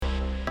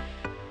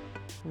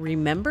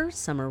Remember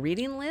summer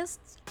reading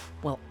lists?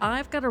 Well,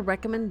 I've got a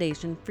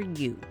recommendation for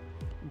you.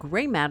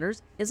 Gray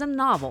Matters is a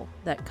novel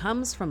that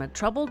comes from a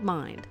troubled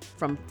mind,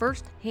 from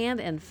first-hand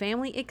and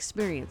family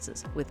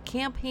experiences with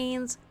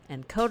campaigns,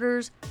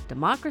 encoders,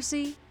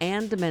 democracy,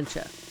 and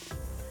dementia.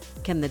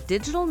 Can the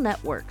digital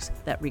networks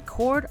that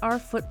record our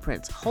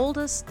footprints hold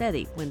us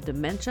steady when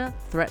dementia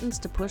threatens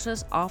to push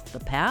us off the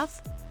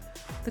path?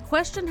 The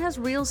question has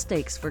real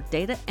stakes for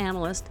data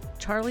analyst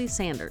Charlie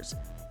Sanders.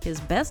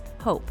 His best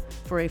hope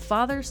for a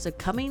father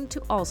succumbing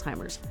to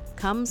Alzheimer's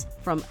comes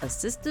from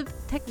assistive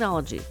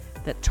technology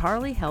that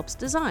Charlie helps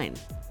design.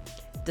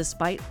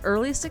 Despite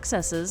early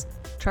successes,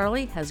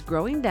 Charlie has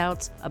growing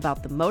doubts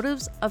about the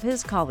motives of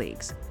his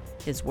colleagues.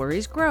 His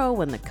worries grow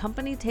when the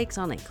company takes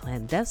on a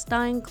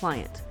clandestine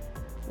client.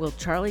 Will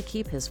Charlie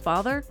keep his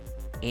father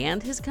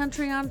and his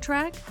country on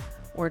track,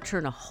 or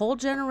turn a whole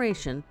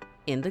generation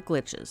into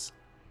glitches?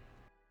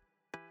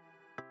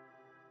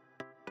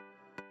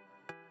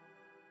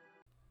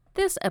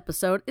 This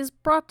episode is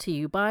brought to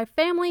you by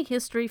Family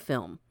History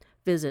Film.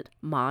 Visit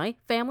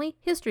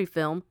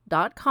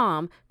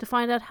myfamilyhistoryfilm.com to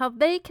find out how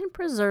they can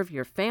preserve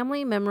your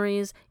family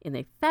memories in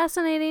a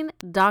fascinating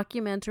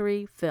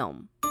documentary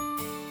film.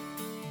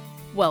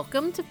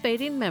 Welcome to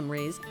Fading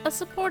Memories, a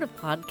supportive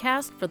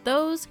podcast for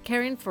those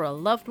caring for a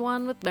loved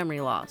one with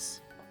memory loss.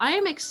 I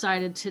am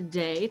excited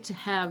today to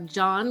have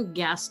John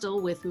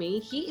Gastel with me.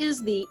 He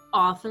is the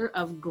author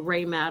of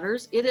Gray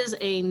Matters. It is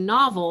a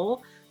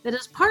novel that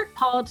is part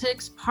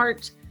politics,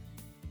 part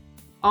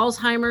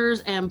Alzheimer's,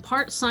 and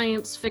part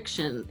science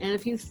fiction. And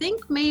if you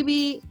think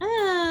maybe,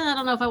 I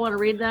don't know if I want to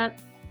read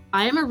that,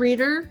 I am a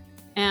reader,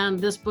 and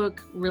this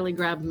book really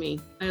grabbed me.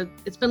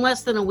 It's been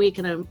less than a week,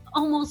 and I'm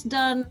almost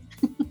done.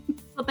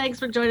 So thanks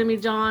for joining me,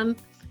 John.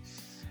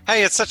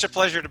 Hey, it's such a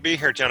pleasure to be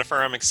here, Jennifer.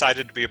 I'm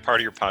excited to be a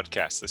part of your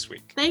podcast this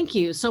week. Thank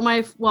you. So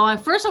I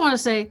want to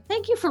say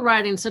thank you for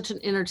writing such an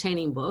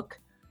entertaining book.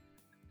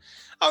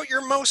 Oh,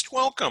 you're most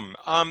welcome.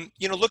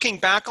 Looking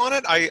back on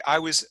it, I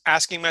was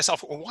asking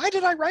myself, well, why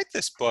did I write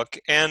this book?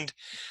 And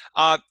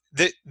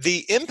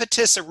the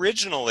impetus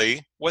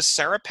originally was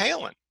Sarah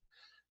Palin.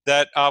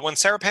 That when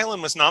Sarah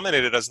Palin was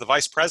nominated as the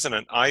vice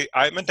president,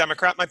 I'm a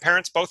Democrat. My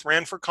parents both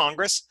ran for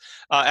Congress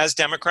as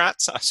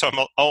Democrats, so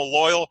I'm a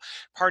loyal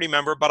party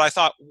member. But I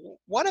thought,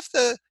 what if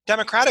the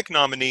Democratic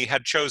nominee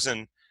had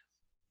chosen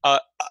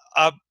a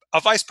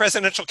vice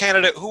presidential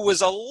candidate who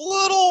was a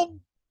little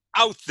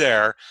out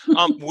there?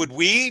 Would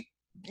we,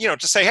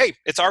 just say, hey,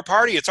 it's our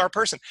party, it's our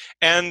person?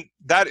 And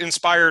that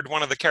inspired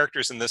one of the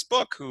characters in this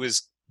book, who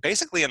is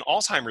basically an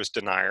Alzheimer's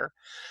denier.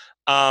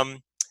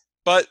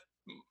 But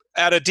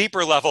at a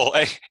deeper level,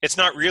 it's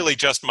not really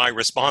just my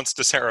response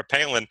to Sarah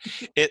Palin.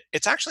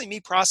 It's actually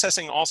me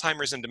processing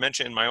Alzheimer's and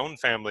dementia in my own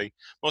family.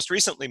 Most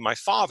recently, my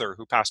father,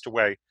 who passed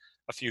away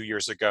a few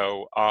years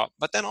ago,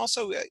 but then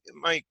also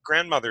my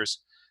grandmothers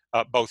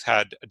both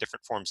had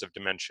different forms of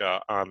dementia.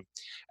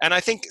 And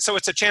I think, so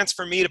it's a chance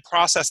for me to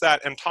process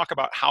that and talk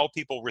about how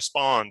people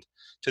respond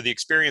to the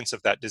experience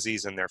of that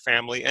disease in their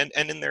family and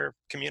in their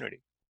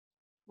community.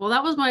 Well,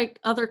 that was my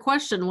other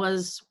question,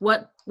 was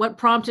what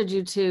prompted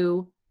you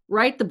to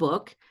write the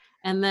book?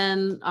 And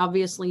then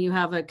obviously you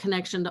have a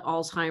connection to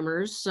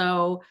Alzheimer's.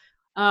 So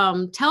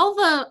tell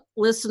the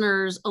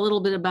listeners a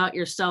little bit about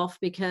yourself,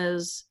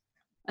 because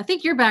I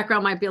think your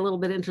background might be a little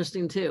bit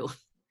interesting too.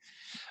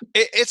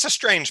 It's a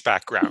strange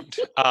background.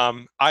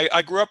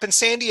 I grew up in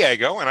San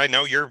Diego, and I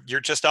know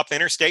you're just up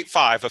Interstate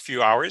 5 a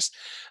few hours.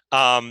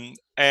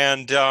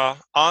 And I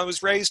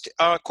was raised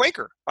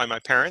Quaker by my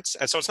parents.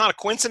 And so it's not a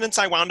coincidence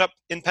I wound up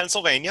in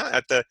Pennsylvania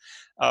at the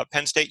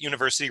Penn State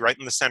University, right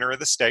in the center of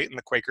the state, in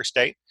the Quaker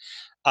state.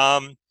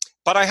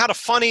 But I had a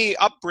funny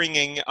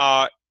upbringing.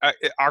 Our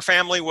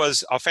family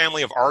was a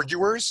family of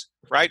arguers,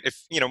 right?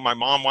 My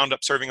mom wound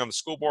up serving on the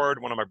school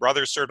board. One of my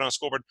brothers served on a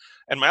school board.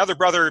 And my other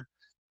brother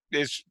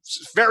is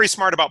very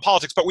smart about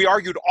politics, but we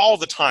argued all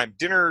the time.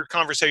 Dinner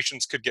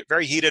conversations could get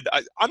very heated,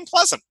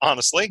 unpleasant,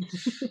 honestly.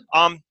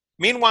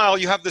 Meanwhile,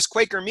 you have this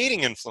Quaker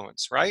meeting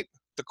influence, right?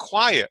 The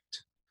quiet,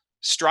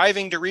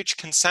 striving to reach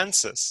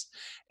consensus.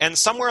 And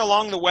somewhere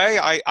along the way,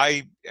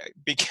 I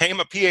became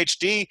a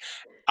PhD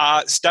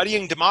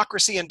studying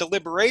democracy and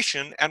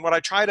deliberation. And what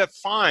I try to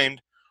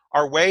find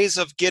are ways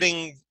of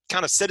getting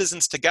kind of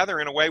citizens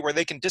together in a way where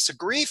they can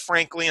disagree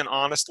frankly and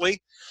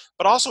honestly,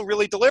 but also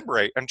really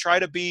deliberate and try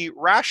to be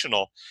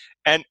rational.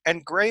 And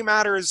Gray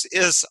Matters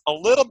is a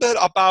little bit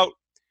about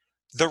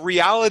the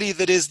reality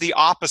that is the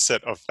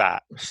opposite of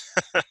that.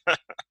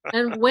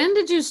 And when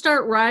did you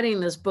start writing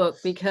this book?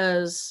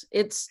 Because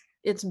it's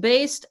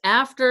based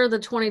after the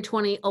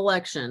 2020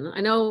 election.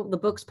 I know the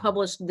book's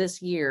published this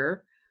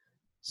year.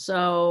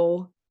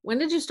 So when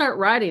did you start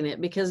writing it?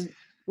 Because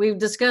we've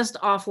discussed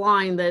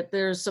offline that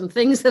there's some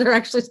things that are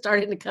actually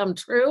starting to come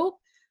true.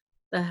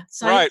 The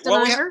science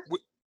denier.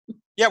 Well,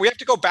 we have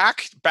to go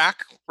back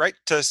right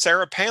to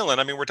Sarah Palin.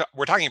 I mean,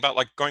 we're talking about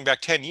like going back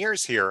 10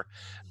 years here.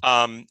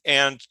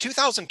 And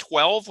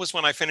 2012 was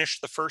when I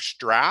finished the first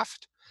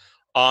draft.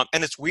 And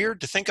it's weird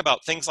to think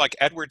about things like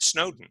Edward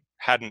Snowden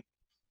hadn't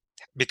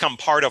become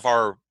part of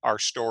our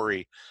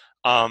story.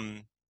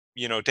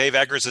 Dave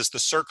Eggers' The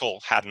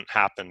Circle hadn't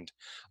happened.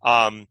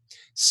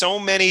 So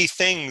many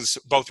things,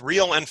 both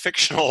real and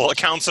fictional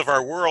accounts of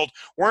our world,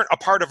 weren't a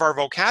part of our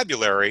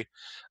vocabulary.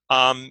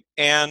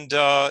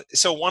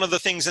 So one of the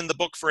things in the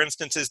book, for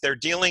instance, is they're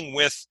dealing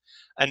with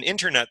an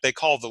internet they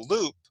call the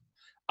loop,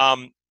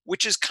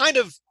 which is kind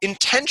of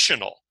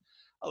intentional.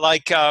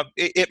 Like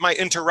it might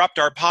interrupt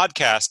our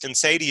podcast and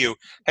say to you,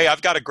 hey,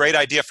 I've got a great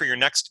idea for your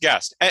next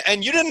guest.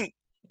 And you didn't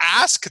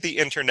ask the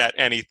internet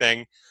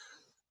anything,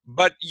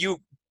 but you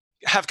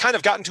have kind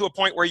of gotten to a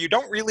point where you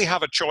don't really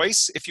have a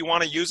choice. If you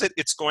want to use it,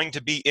 it's going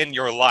to be in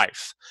your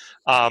life.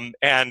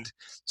 And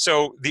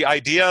so the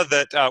idea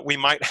that we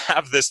might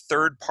have this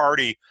third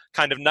party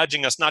kind of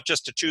nudging us, not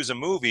just to choose a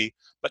movie,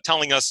 but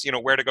telling us,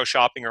 where to go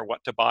shopping or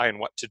what to buy and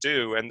what to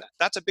do. And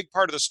that's a big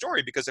part of the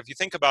story, because if you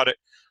think about it,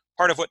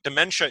 part of what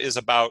dementia is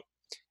about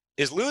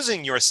is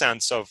losing your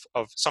sense of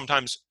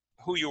sometimes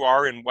who you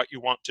are and what you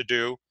want to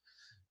do.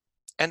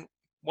 And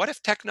what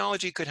if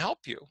technology could help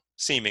you,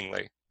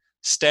 seemingly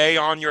stay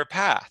on your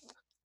path?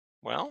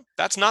 Well,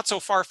 that's not so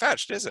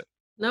far-fetched, is it?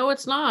 No,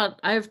 it's not.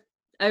 I've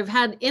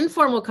had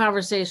informal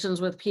conversations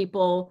with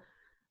people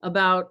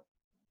about,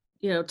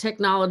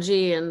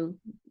 technology and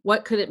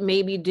what could it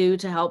maybe do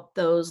to help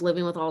those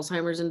living with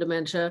Alzheimer's and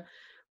dementia.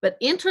 But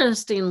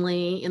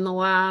interestingly, in the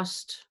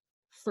last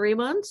 4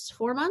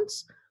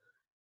 months,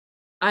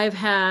 I've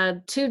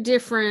had 2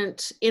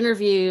 different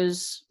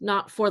interviews,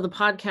 not for the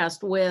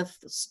podcast, with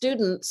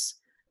students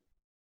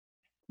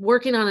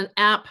working on an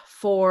app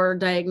for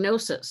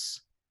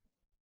diagnosis.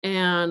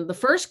 And the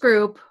first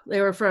group,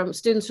 they were from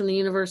students from the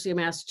University of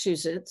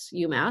Massachusetts,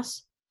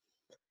 UMass.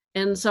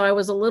 And so I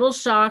was a little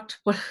shocked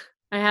when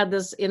I had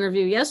this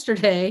interview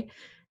yesterday,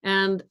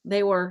 and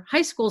they were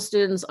high school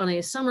students on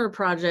a summer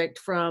project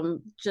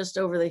from just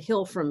over the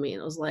hill from me.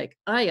 And it was like,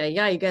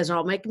 yeah, you guys are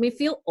all making me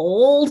feel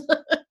old,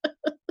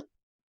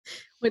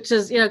 which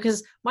is,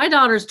 because my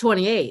daughter's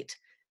 28.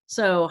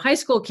 So high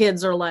school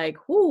kids are like,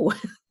 whoo,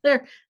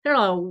 they're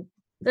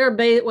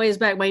ways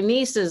back. My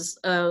niece is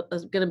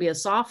going to be a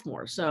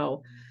sophomore.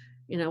 So,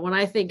 when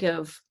I think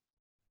of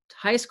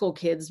high school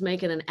kids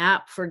making an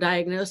app for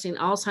diagnosing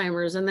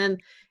Alzheimer's, and then,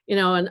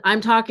 and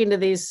I'm talking to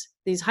these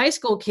high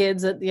school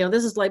kids that,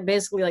 this is like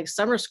basically like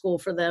summer school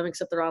for them,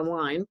 except they're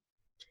online.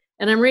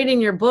 And I'm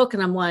reading your book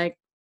and I'm like,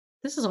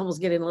 this is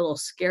almost getting a little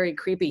scary,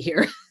 creepy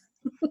here.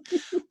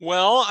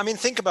 Well, I mean,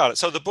 think about it.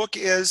 So the book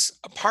is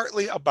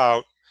partly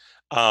about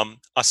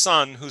a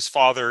son whose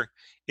father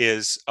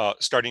is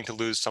starting to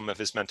lose some of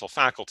his mental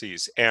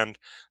faculties. And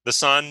the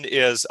son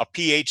is a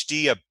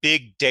PhD, a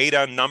big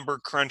data number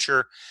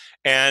cruncher.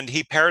 And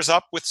he pairs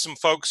up with some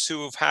folks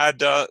who've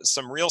had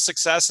some real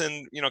success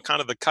in, kind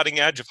of the cutting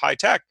edge of high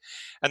tech.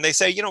 And they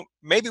say,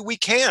 maybe we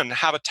can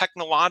have a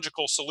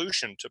technological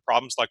solution to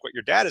problems like what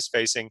your dad is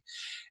facing.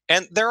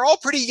 And they're all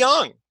pretty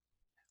young,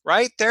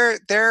 right?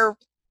 They're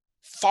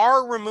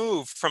far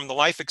removed from the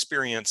life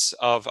experience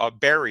of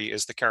Barry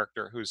is the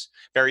character, who's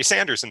Barry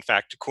Sanders, in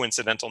fact, a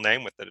coincidental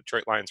name with the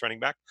Detroit Lions running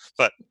back,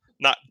 but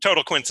not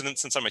total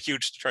coincidence since I'm a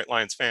huge Detroit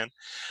Lions fan.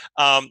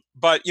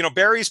 But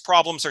Barry's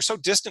problems are so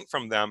distant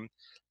from them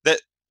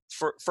that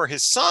for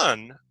his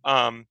son,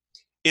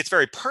 it's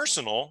very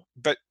personal,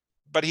 but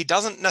he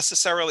doesn't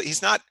necessarily,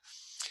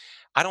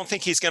 I don't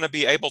think he's going to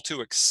be able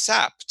to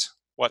accept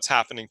what's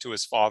happening to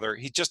his father.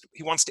 He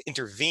wants to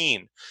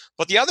intervene.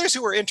 But the others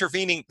who are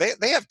intervening,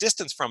 they have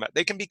distance from it.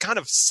 They can be kind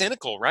of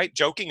cynical, right?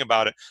 Joking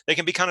about it. They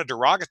can be kind of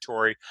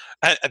derogatory.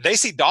 They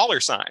see dollar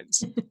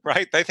signs,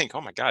 right? They think,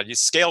 oh my God, you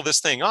scale this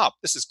thing up.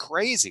 This is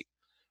crazy,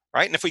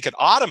 right? And if we could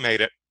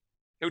automate it,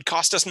 it would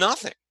cost us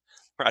nothing,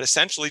 right?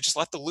 Essentially, just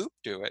let the loop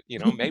do it.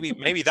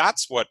 Maybe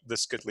that's what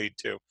this could lead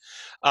to.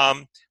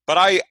 But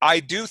I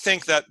do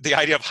think that the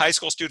idea of high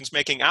school students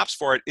making apps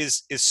for it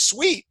is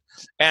sweet.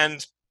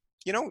 And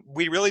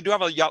we really do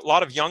have a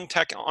lot of young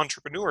tech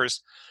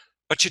entrepreneurs,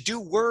 but you do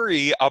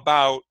worry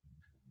about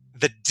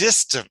the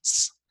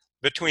distance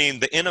between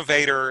the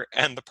innovator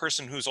and the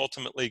person who's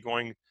ultimately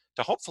going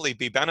to hopefully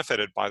be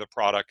benefited by the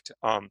product.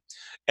 And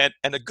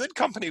a good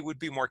company would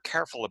be more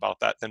careful about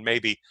that than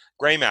maybe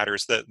Gray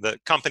Matters, the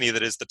company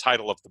that is the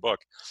title of the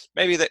book.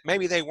 Maybe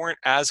they weren't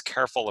as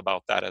careful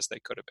about that as they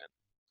could have been.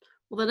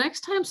 Well, the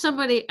next time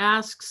somebody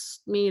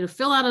asks me to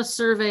fill out a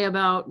survey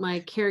about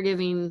my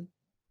caregiving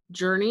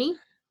journey,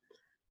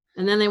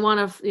 and then they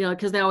want to,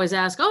 because they always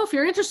ask, oh, if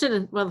you're interested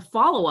in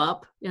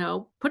follow-up,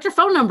 put your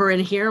phone number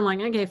in here. I'm like,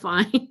 okay,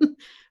 fine.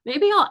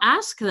 Maybe I'll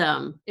ask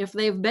them if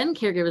they've been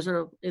caregivers,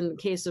 or in the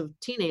case of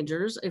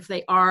teenagers, if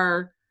they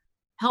are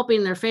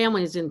helping their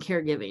families in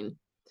caregiving,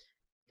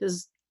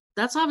 because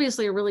that's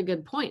obviously a really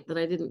good point that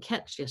I didn't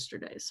catch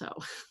yesterday. So.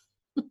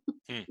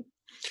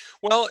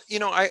 Well,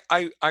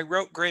 I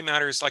wrote Gray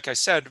Matters, like I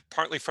said,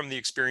 partly from the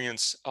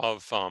experience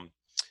of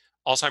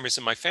Alzheimer's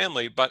in my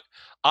family, but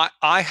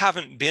I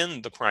haven't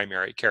been the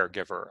primary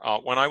caregiver.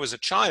 When I was a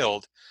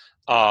child,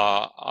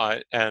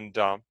 and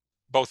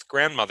both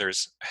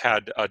grandmothers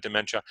had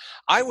dementia,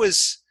 I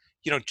was,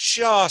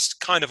 just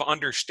kind of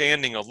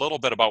understanding a little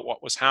bit about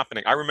what was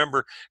happening. I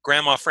remember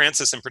Grandma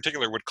Frances in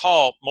particular would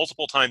call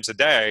multiple times a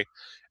day,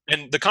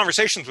 and the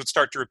conversations would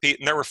start to repeat,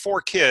 and there were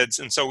 4 kids,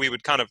 and so we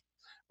would kind of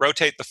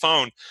rotate the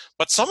phone.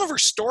 But some of her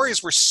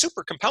stories were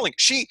super compelling.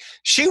 She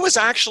was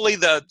actually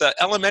the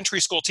elementary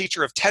school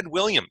teacher of Ted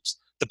Williams,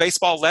 the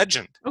baseball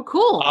legend. Oh,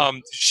 cool.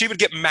 She would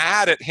get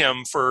mad at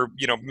him for,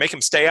 make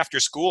him stay after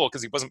school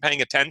because he wasn't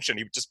paying attention.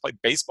 He would just play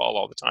baseball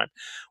all the time.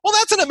 Well,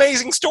 that's an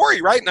amazing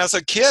story, right? And as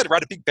a kid,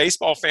 right, a big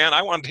baseball fan,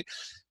 I wanted to,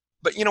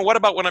 but what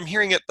about when I'm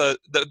hearing it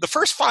the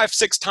first 5,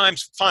 6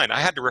 times? Fine, I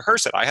had to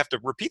rehearse it. I have to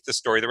repeat the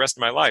story the rest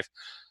of my life.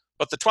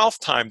 But the 12th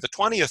time, the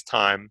 20th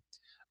time,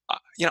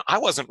 I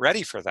wasn't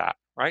ready for that,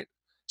 right?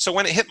 So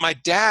when it hit my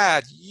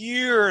dad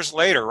years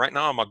later, right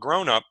now I'm a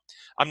grown-up,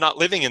 I'm not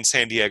living in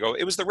San Diego.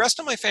 It was the rest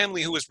of my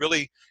family who was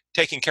really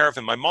taking care of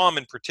him, my mom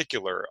in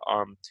particular,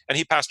 and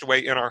he passed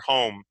away in our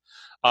home.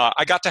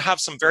 I got to have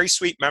some very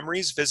sweet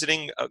memories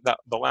visiting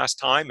the last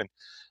time, and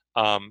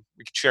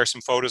we could share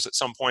some photos at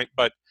some point,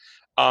 but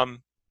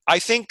I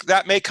think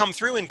that may come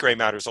through in Gray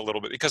Matters a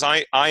little bit, because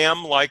I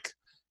am like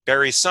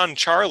Barry's son,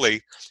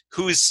 Charlie,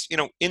 who's,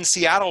 in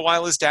Seattle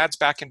while his dad's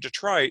back in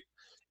Detroit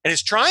and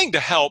is trying to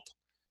help,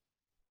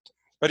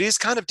 but he's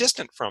kind of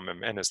distant from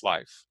him and his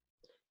life.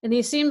 And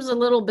he seems a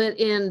little bit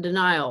in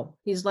denial.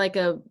 He's like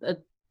a,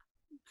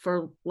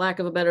 for lack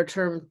of a better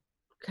term,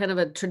 kind of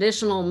a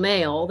traditional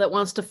male that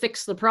wants to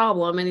fix the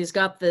problem. And he's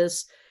got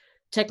this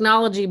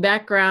technology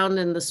background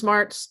and the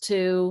smarts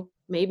to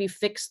maybe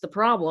fix the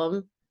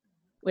problem,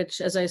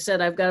 which, as I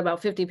said, I've got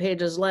about 50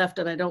 pages left,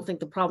 and I don't think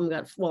the problem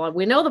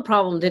we know the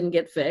problem didn't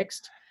get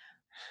fixed.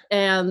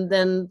 And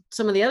then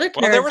some of the other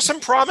characters. Well, there were some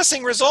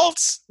promising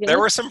results. There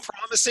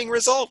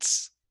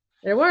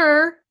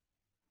were.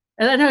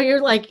 And I know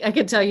you're like, I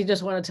can tell you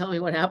just want to tell me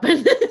what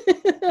happened.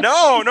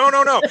 No.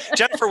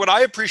 Jennifer, what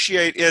I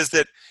appreciate is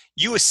that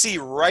you see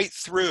right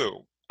through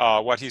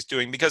what he's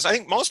doing, because I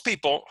think most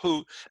people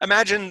who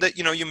imagine that,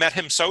 you met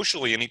him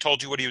socially and he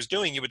told you what he was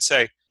doing, you would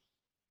say,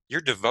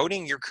 you're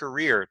devoting your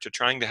career to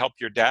trying to help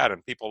your dad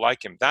and people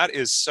like him. That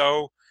is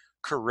so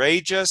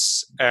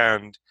courageous,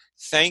 and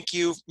thank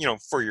you,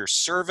 for your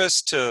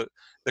service to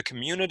the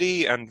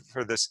community and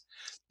for this.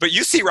 But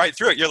you see right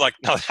through it. You're like,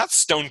 no, that's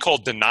stone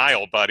cold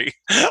denial, buddy.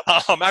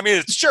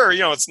 It's sure,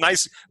 it's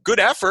nice, good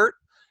effort,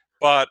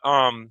 but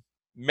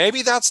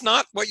maybe that's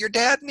not what your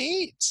dad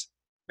needs.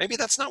 Maybe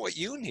that's not what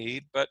you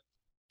need, but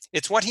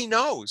it's what he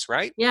knows,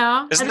 right?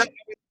 Yeah. Isn't that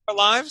our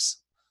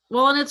lives?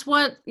 Well, and it's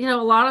what, a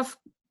lot of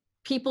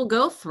people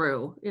go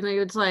through.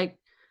 It's like,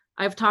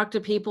 I've talked to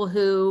people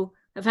who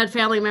have had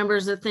family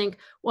members that think,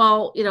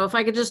 well, if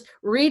I could just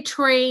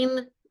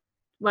retrain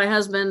my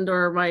husband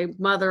or my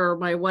mother or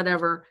my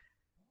whatever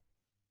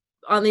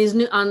on these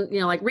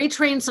like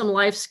retrain some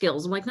life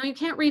skills. I'm like, no, you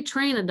can't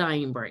retrain a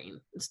dying brain.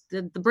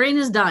 The brain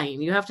is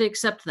dying. You have to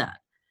accept that.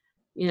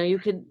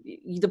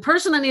 The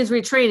person that needs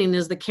retraining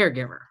is the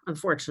caregiver,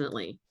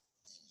 unfortunately.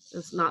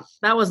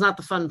 That was not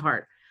the fun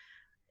part.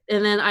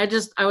 And then I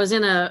was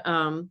in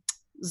a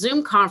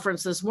Zoom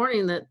conference this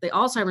morning that the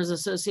Alzheimer's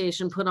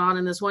Association put on,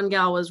 and this one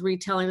gal was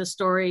retelling the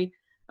story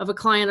of a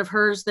client of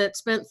hers that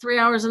spent 3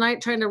 hours a night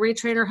trying to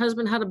retrain her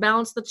husband how to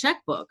balance the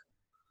checkbook.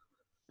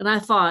 And I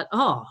thought,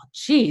 oh,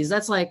 geez,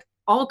 that's like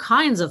all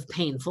kinds of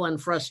painful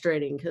and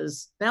frustrating,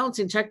 because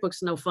balancing checkbooks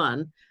is no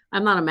fun.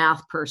 I'm not a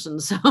math person,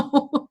 so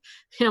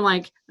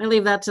I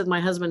leave that to my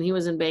husband. He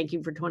was in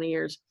banking for 20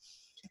 years.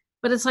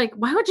 But it's like,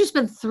 why would you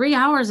spend 3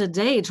 hours a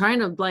day trying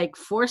to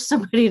force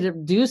somebody to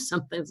do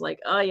something? It's like,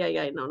 oh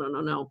yeah,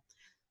 no.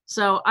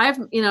 So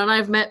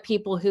I've met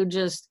people who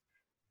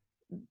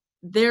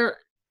they're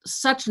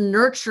such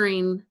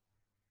nurturing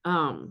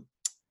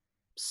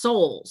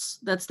souls.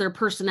 That's their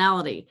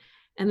personality.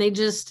 And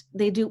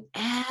they do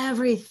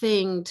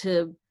everything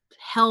to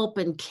help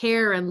and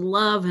care and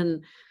love.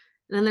 And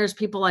then there's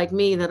people like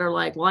me that are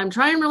like, well, I'm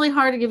trying really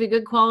hard to give you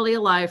good quality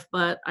of life,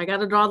 but I got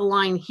to draw the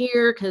line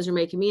here because you're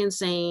making me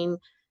insane.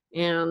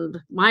 And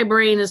my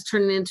brain is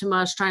turning into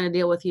mush trying to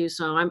deal with you.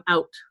 So I'm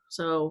out.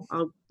 So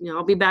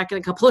I'll be back in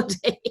a couple of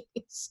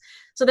days.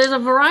 So there's a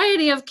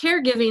variety of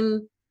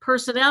caregiving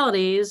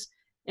personalities,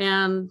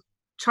 and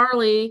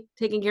Charlie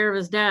taking care of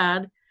his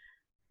dad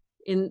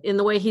in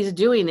the way he's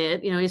doing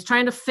it. He's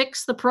trying to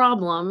fix the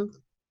problem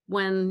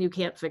when you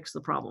can't fix the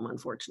problem,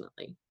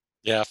 unfortunately.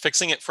 Yeah,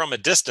 fixing it from a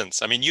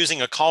distance.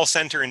 Using a call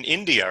center in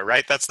India,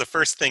 right? That's the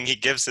first thing he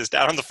gives his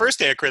dad. On the first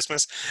day of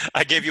Christmas,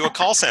 I gave you a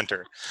call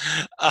center.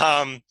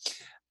 Well,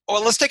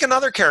 let's take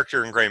another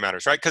character in Gray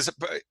Matters, right? Because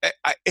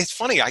it's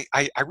funny.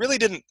 I really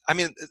didn't.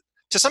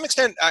 To some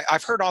extent,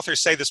 I've heard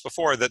authors say this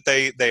before, that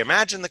they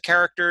imagine the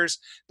characters,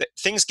 that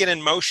things get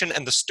in motion,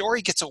 and the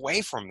story gets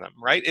away from them,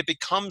 right? It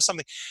becomes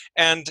something.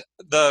 And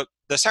the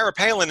Sarah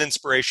Palin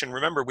inspiration,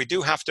 remember, we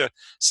do have to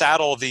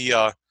saddle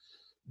the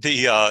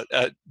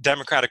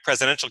Democratic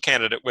presidential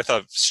candidate with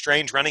a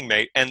strange running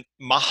mate, and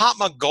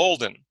Mahatma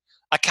Golden,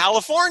 a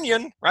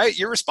Californian, right?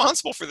 You're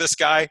responsible for this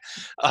guy,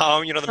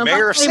 the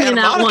mayor of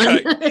Santa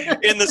Monica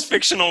in this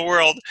fictional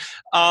world.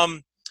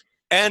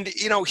 And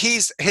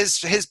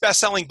his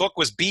best-selling book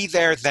was Be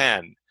There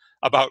Then,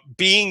 about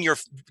being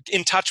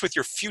in touch with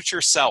your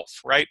future self,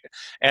 right?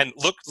 And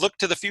look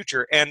to the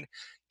future. And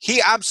he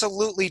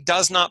absolutely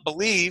does not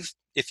believe,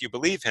 if you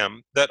believe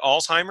him, that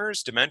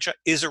Alzheimer's, dementia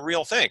is a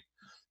real thing,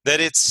 that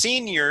it's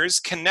seniors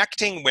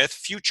connecting with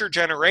future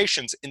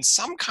generations in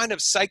some kind of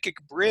psychic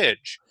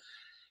bridge.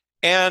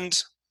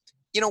 And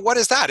what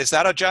is that? Is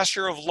that a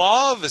gesture of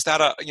love? Is that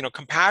a,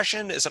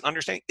 compassion? Is it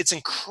understanding? It's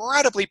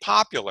incredibly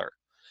popular.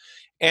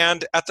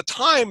 And at the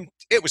time,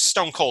 it was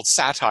stone cold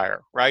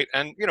satire, right?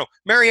 And,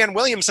 Marianne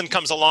Williamson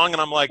comes along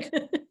and I'm like,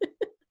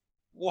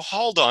 well,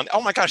 hold on.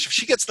 Oh my gosh, if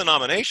she gets the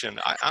nomination,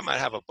 I might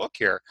have a book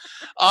here.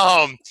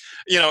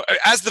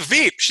 As the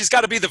Veep, she's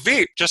got to be the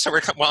Veep, just so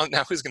well,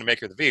 now who's going to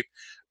make her the Veep?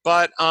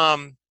 But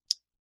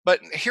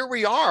here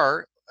we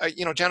are,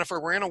 Jennifer,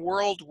 we're in a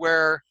world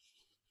where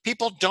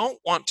people don't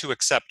want to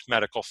accept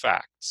medical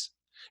facts.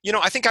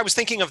 I think I was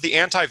thinking of the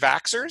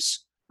anti-vaxxers,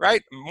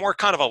 right? More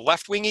kind of a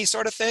left-wingy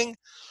sort of thing,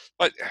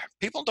 but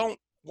people don't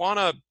want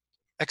to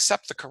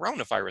accept the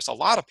coronavirus. A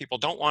lot of people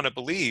don't want to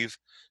believe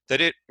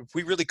that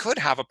we really could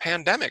have a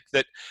pandemic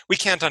that we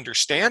can't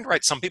understand,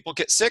 right? Some people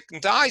get sick and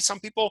die.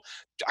 Some people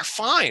are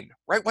fine,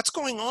 right? What's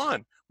going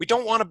on? We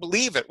don't want to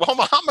believe it. Well,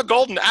 Mahatma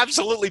Golden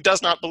absolutely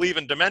does not believe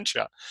in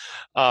dementia.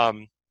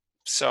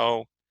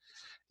 So,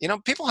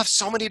 people have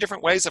so many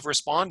different ways of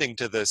responding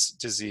to this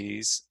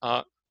disease.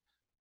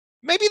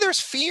 Maybe there's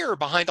fear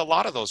behind a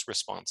lot of those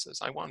responses.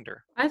 I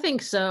wonder. I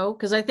think so,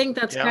 because I think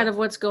that's kind of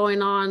what's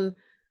going on,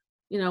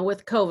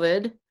 with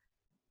COVID.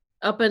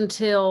 Up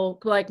until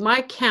like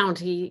my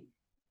county,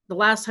 the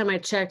last time I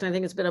checked, I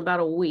think it's been about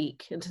a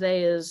week, and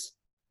today is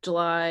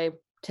July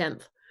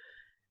 10th.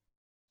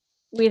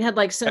 We'd had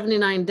like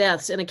 79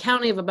 deaths in a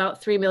county of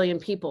about 3 million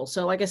people.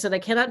 So like I said, I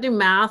cannot do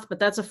math, but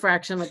that's a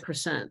fraction of a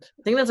percent.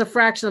 I think that's a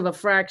fraction of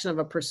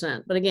a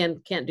percent. But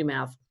again, can't do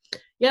math.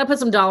 You got to put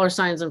some dollar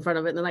signs in front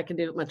of it, and then I can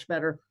do it much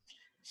better.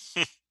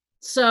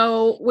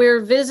 So we're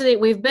visiting.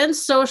 We've been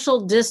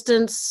social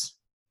distance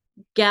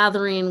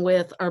gathering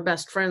with our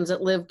best friends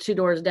that live 2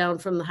 doors down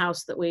from the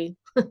house that we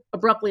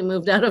abruptly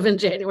moved out of in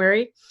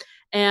January.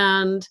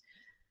 And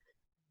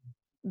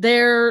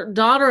their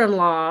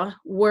daughter-in-law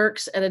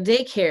works at a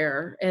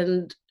daycare,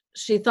 and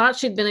she thought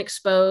she'd been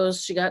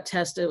exposed. She got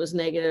tested, it was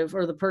negative,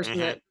 or the person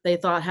that they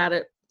thought had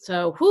it.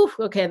 So,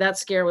 okay, that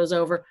scare was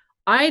over.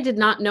 I did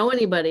not know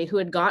anybody who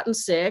had gotten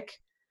sick.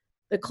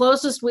 The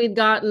closest we'd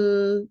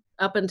gotten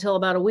up until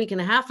about a week and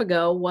a half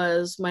ago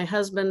was my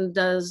husband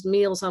does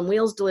Meals on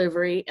Wheels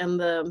delivery, and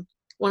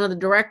one of the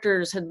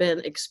directors had been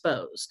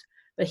exposed,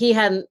 but he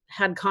hadn't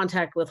had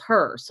contact with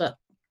her. So,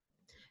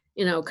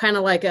 kind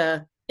of like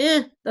that's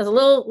a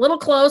little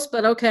close,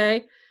 but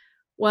okay.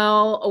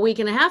 Well, a week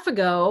and a half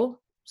ago,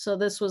 so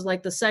this was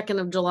like the 2nd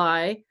of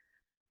July,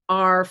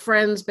 our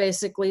friends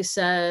basically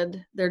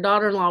said their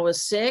daughter-in-law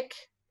was sick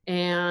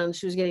and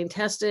she was getting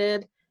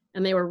tested,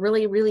 and they were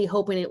really, really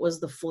hoping it was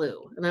the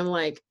flu. And I'm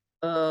like,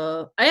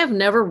 I have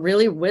never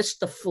really wished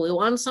the flu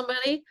on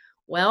somebody.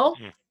 Well,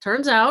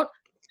 turns out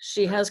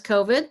she has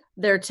COVID,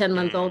 their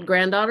 10-month-old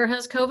granddaughter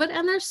has COVID,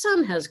 and their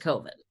son has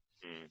COVID.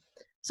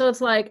 So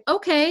it's like,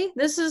 okay,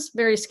 this is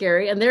very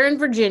scary. And they're in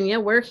Virginia.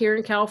 We're here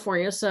in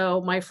California.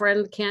 So my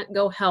friend can't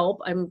go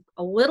help. I'm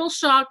a little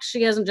shocked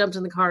she hasn't jumped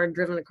in the car and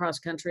driven across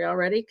country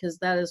already, because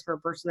that is her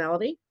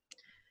personality.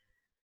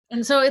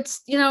 And so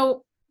it's,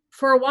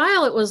 for a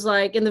while, it was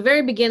like, in the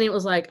very beginning, it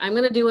was like, I'm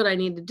going to do what I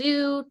need to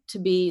do to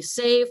be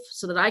safe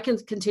so that I can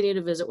continue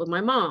to visit with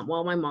my mom.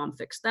 Well, my mom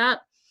fixed that.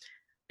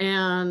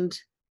 And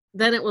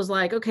then it was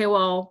like, okay,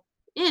 well,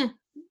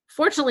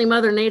 fortunately,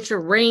 Mother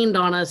Nature rained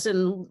on us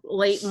in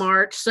late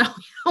March. So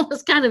it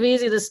was kind of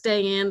easy to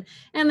stay in.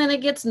 And then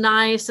it gets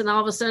nice. And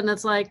all of a sudden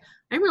it's like,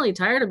 I'm really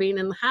tired of being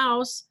in the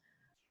house.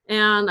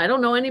 And I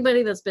don't know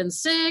anybody that's been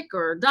sick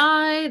or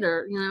died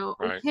or,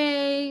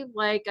 okay,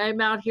 like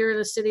I'm out here in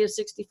a city of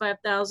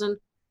 65,000.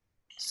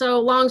 So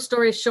long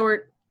story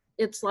short,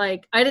 it's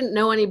like, I didn't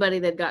know anybody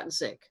that gotten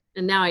sick,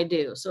 and now I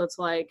do. So it's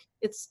like,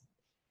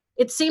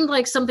 it seemed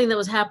like something that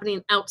was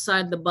happening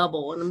outside the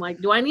bubble. And I'm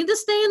like, do I need to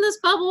stay in this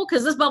bubble?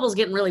 Because this bubble's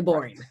getting really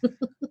boring.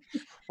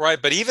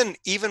 Right. But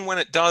even when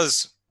it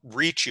does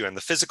reach you and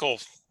the physical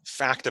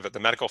fact of it, the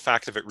medical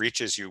fact of it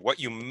reaches you, what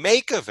you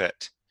make of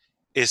it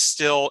is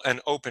still an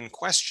open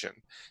question.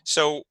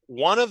 So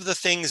one of the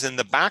things in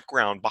the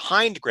background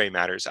behind gray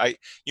matters,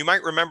 you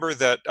might remember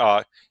that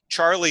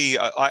Charlie,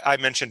 I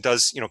mentioned,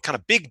 does kind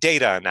of big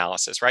data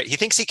analysis, right? He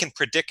thinks he can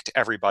predict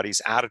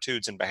everybody's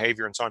attitudes and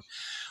behavior and so on.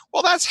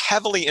 Well, that's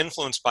heavily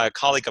influenced by a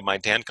colleague of mine,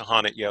 Dan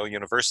Kahan at Yale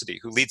University,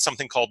 who leads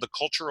something called the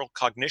Cultural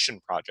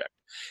Cognition Project.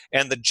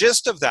 And the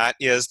gist of that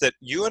is that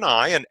you and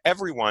I and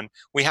everyone,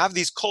 we have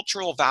these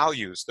cultural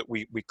values that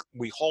we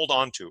hold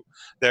on to.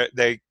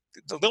 They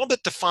a little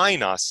bit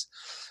define us,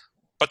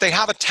 but they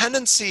have a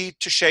tendency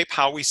to shape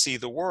how we see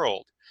the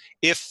world.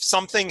 If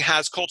something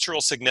has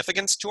cultural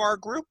significance to our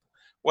group,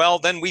 well,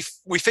 then we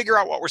figure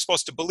out what we're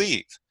supposed to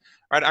believe.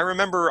 Right? I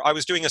remember I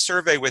was doing a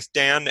survey with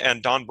Dan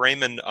and Don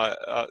Brayman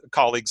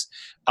colleagues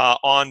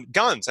on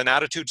guns and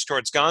attitudes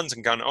towards guns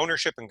and gun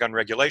ownership and gun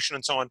regulation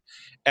and so on.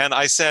 And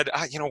I said,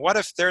 what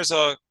if there's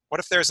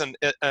an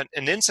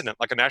incident,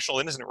 like a national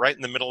incident, right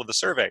in the middle of the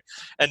survey?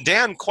 And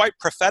Dan quite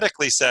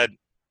prophetically said,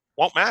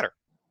 won't matter.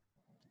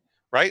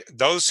 right?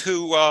 Those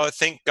who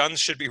think guns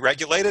should be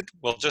regulated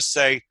will just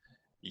say,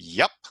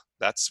 yep,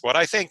 that's what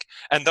I think.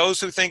 And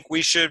those who think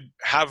we should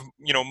have,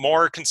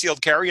 more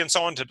concealed carry and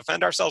so on to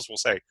defend ourselves will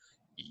say,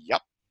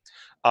 yep.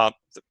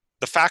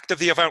 The fact of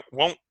the event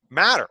won't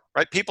matter,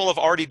 right? People have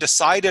already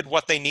decided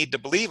what they need to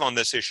believe on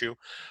this issue.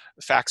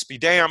 Facts be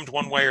damned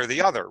one way or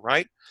the other,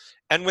 right?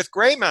 And with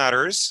gray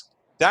matters,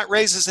 that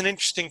raises an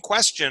interesting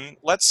question.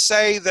 Let's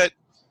say that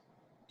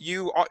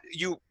you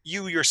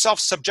yourself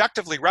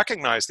subjectively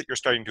recognize that you're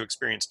starting to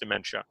experience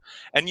dementia,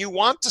 and you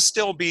want to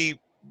still be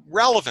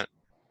relevant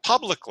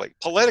publicly,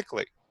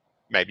 politically.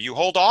 Maybe you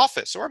hold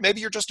office, or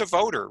maybe you're just a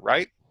voter,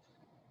 right?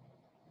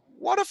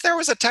 What if there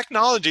was a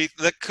technology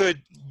that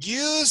could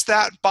use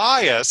that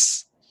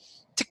bias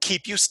to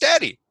keep you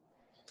steady?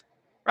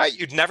 Right?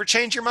 You'd never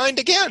change your mind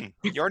again.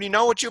 You already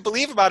know what you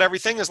believe about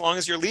everything as long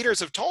as your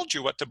leaders have told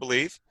you what to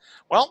believe.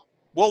 Well,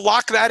 we'll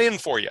lock that in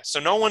for you, so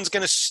no one's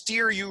going to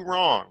steer you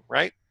wrong,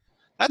 right?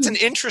 That's an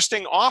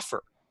interesting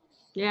offer.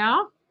 Yeah.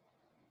 All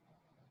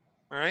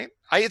right?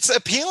 It's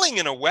appealing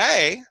in a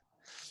way,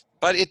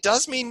 but it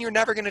does mean you're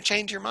never going to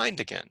change your mind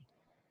again.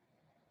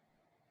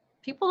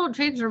 People don't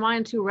change their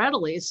mind too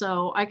readily,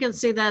 so I can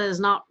see that as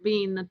not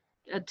being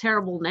a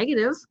terrible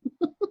negative.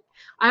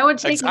 I would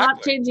take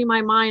not changing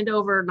my mind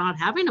over not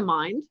having a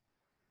mind.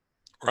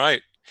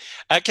 Right.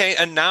 Okay,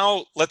 and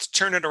now let's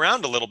turn it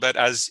around a little bit,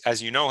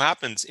 as you know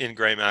happens in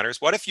gray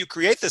matters. What if you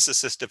create this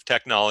assistive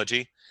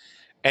technology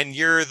and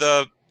you're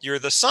the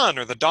son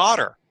or the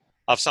daughter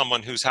of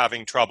someone who's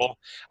having trouble,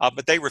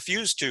 but they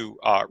refuse to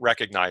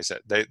recognize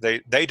it.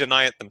 They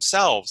deny it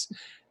themselves,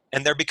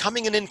 and they're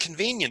becoming an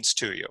inconvenience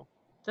to you.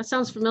 That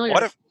sounds familiar.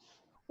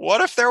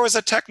 What if there was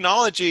a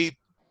technology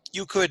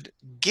you could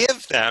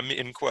give them,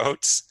 in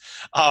quotes,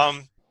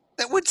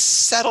 that would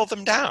settle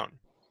them down,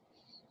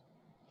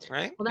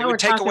 right? Well, it would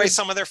take away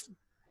some of their...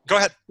 Go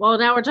ahead. Well,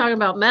 now we're talking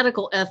about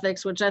medical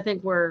ethics, which I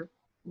think we're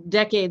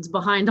decades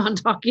behind on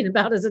talking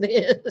about as it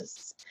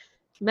is.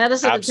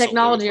 Medicine and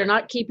technology are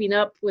not keeping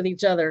up with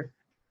each other.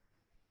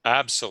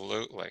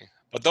 Absolutely.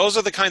 But those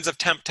are the kinds of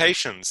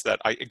temptations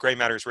that Gray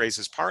Matters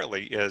raises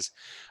partly is,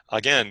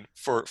 again,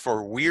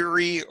 for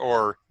weary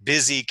or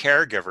busy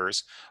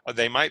caregivers,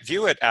 they might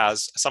view it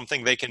as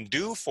something they can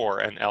do for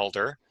an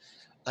elder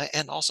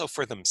and also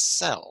for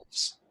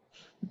themselves.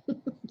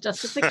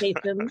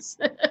 Justifications.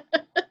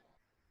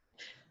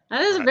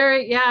 That is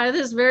it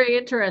is very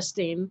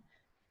interesting,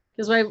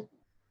 because I've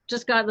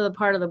just gotten to the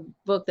part of the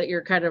book that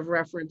you're kind of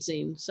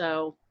referencing.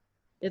 So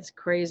it's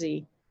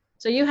crazy.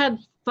 So you had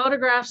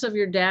photographs of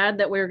your dad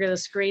that we were going to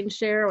screen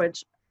share,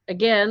 which,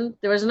 again,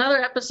 there was another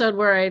episode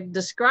where I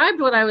described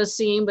what I was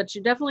seeing, but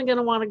you're definitely going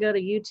to want to go to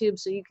YouTube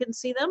so you can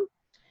see them,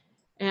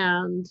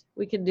 and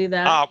we can do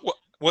that.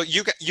 Well,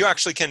 you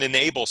actually can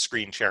enable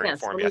screen sharing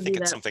for me. I think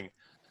it's something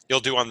you'll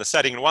do on the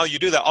setting. And while you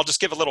do that, I'll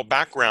just give a little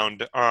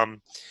background.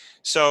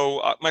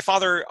 So my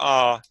father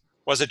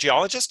was a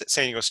geologist at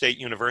San Diego State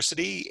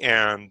University,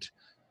 and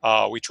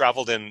we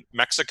traveled in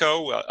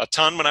Mexico a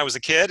ton when I was a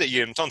kid. Y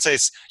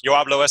entonces yo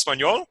hablo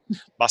español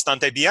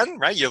bastante bien,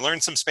 right? You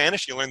learn some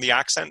Spanish, you learn the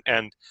accent,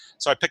 and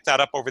so I picked that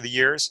up over the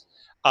years.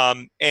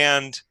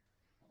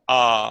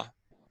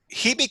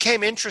 He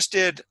became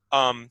interested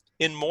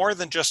in more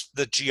than just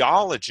the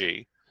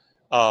geology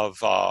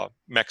of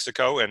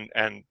Mexico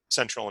and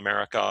Central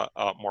America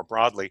more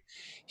broadly.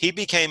 He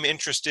became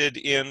interested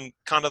in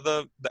kind of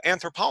the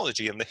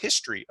anthropology and the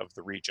history of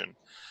the region.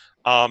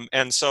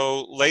 And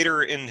so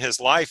later in his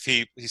life,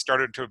 he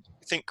started to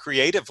think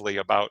creatively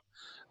about,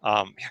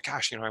 I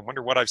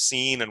wonder what I've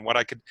seen and what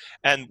I could,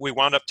 and we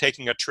wound up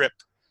taking a trip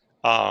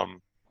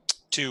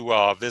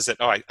to visit.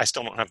 Oh, I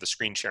still don't have the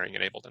screen sharing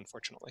enabled,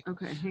 unfortunately.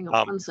 Okay, hang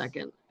on 1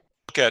 second.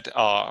 Look at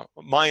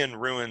Mayan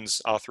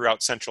ruins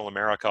throughout Central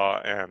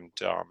America, and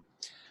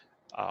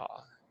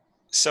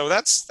so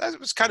that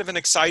was kind of an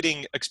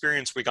exciting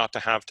experience we got to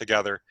have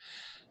together.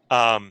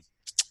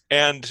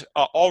 And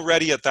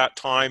already at that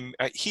time,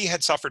 he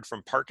had suffered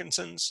from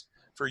Parkinson's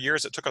for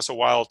years. It took us a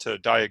while to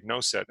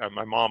diagnose it.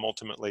 My mom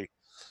ultimately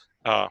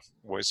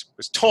was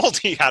told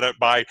he had it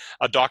by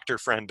a doctor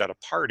friend at a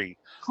party.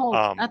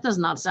 Oh, that does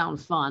not sound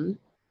fun.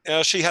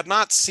 She had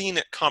not seen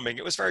it coming.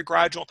 It was very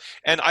gradual.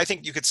 And I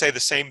think you could say the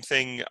same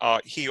thing.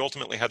 He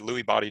ultimately had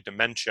Lewy body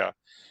dementia.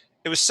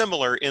 It was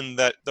similar in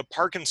that the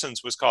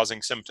Parkinson's was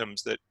causing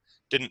symptoms that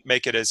didn't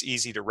make it as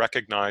easy to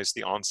recognize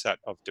the onset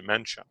of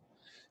dementia.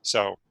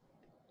 So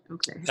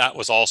that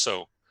was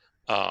also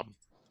a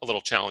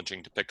little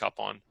challenging to pick up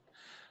on.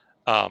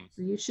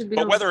 You should be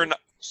able to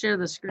share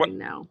the screen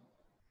now.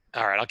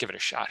 All right, I'll give it a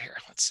shot here.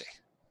 Let's see.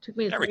 Took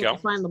me a second to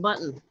find the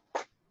button.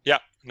 Yeah,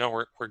 no,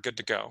 we're good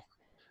to go.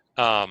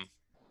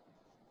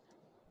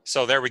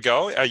 So there we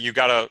go. You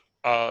got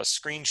a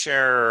screen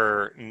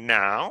share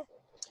now.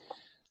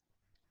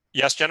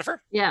 Yes,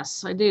 Jennifer?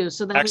 Yes, I do.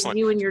 So that is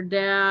you and your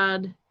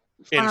dad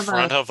in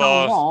front of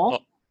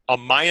a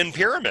Mayan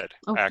pyramid,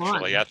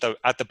 actually, at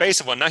the base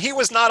of one. Now, he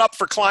was not up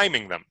for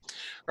climbing them,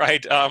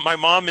 right? My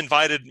mom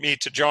invited me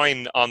to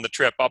join on the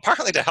trip,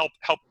 partly to help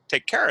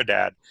take care of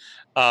Dad.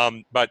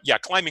 But yeah,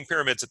 climbing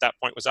pyramids at that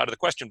point was out of the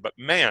question. But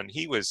man,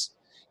 he was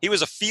He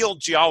was a field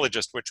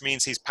geologist, which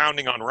means he's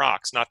pounding on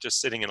rocks, not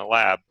just sitting in a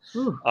lab.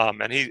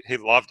 And he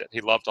loved it.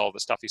 He loved all the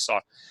stuff he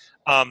saw.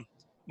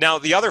 Now,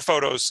 the other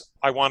photos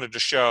I wanted to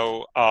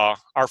show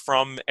are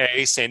from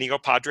a San Diego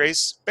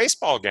Padres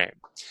baseball game.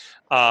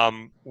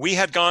 We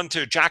had gone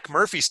to Jack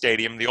Murphy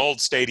Stadium, the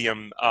old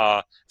stadium,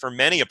 for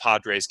many a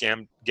Padres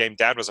game.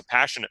 Dad was a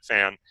passionate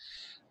fan.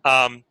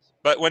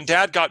 But when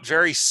Dad got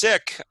very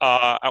sick,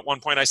 at one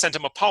point I sent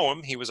him a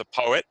poem. He was a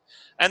poet.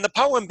 And the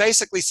poem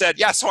basically said,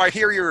 yeah, so I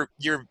hear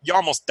you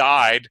almost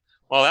died.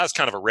 Well, that was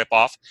kind of a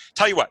ripoff.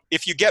 Tell you what,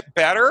 if you get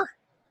better,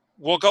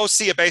 we'll go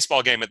see a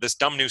baseball game at this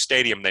dumb new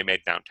stadium they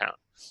made downtown.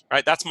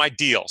 Right? That's my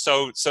deal.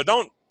 So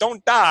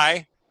don't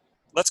die.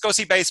 Let's go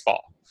see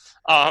baseball.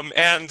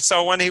 And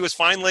so when he was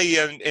finally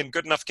in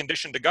good enough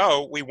condition to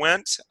go, we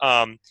went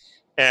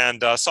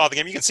and saw the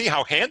game. You can see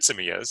how handsome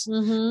he is,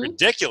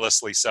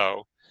 ridiculously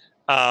so.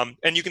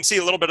 And you can see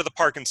a little bit of the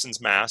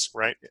Parkinson's mask,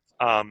 right?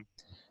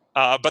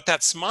 But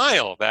that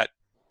smile,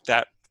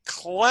 that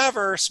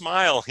clever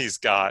smile he's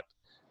got,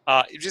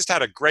 he just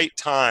had a great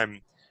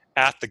time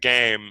at the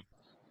game.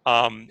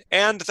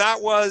 And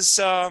that was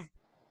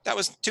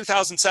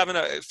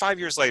 2007. 5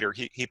 years later,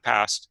 he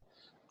passed.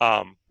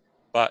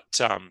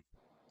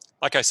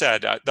 Like I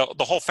said,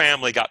 the whole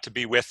family got to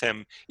be with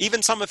him.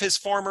 Even some of his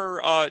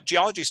former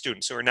geology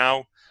students who are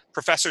now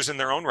professors in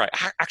their own right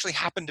actually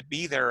happened to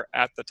be there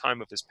at the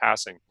time of his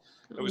passing.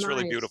 It was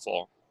really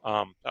beautiful.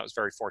 That was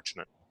very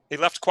fortunate. He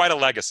left quite a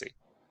legacy.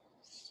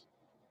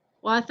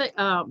 Well, I think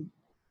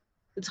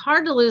it's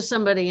hard to lose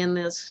somebody in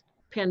this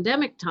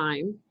pandemic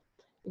time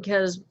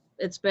because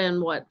it's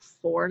been,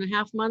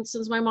 4.5 months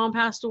since my mom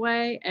passed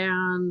away,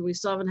 and we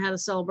still haven't had a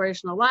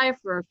celebration of life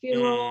or a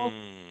funeral.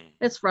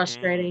 It's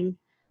frustrating.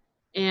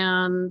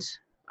 And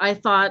I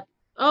thought,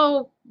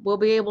 we'll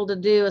be able to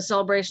do a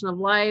celebration of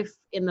life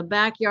in the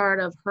backyard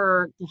of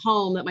the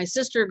home that my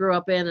sister grew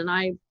up in. And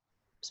I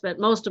spent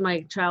most of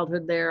my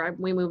childhood there.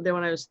 We moved there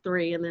when I was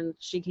 3, and then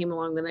she came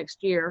along the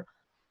next year.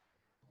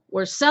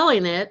 We're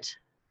selling it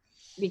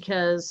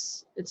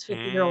because it's a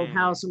 50-year-old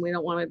house and we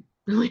don't want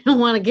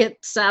to get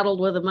saddled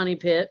with a money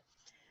pit.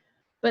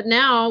 But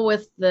now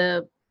with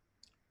this,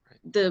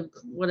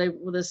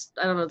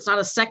 I don't know, it's not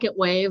a second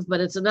wave, but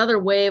it's another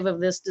wave of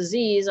this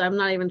disease. I'm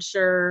not even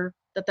sure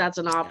that that's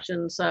an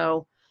option.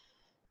 So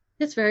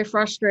it's very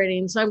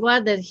frustrating. So I'm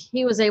glad that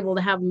he was able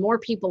to have more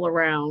people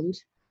around,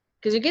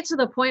 because you get to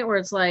the point where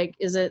it's like,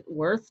 is it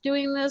worth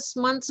doing this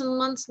months and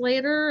months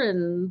later?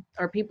 And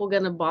are people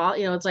going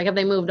to it's like, have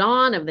they moved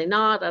on? Have they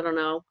not? I don't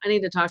know. I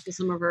need to talk to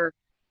some of her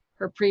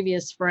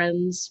previous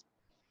friends.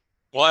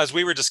 Well, as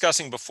we were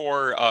discussing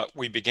before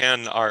we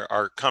began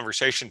our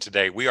conversation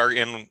today, we are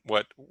in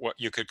what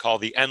you could call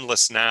the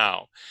endless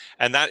now.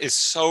 And that is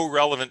so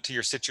relevant to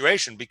your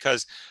situation,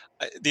 because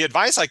the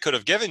advice I could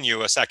have given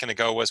you a second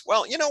ago was,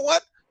 well, you know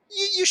what?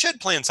 You should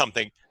plan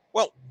something.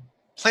 Well,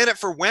 plan it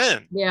for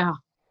when? Yeah.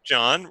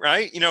 John,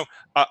 right?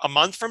 A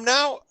month from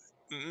now,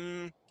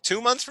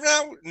 2 months from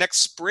now, next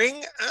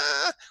spring,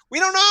 we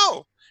don't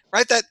know,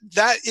 right? That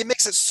it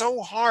makes it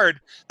so hard.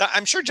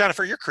 I'm sure,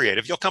 Jennifer, you're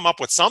creative. You'll come up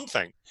with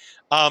something,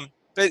 but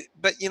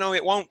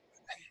it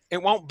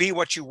won't be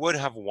what you would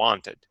have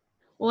wanted.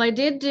 Well, I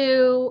did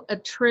do a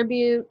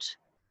tribute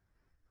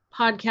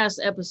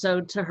podcast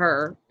episode to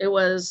her. It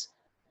was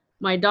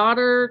my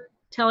daughter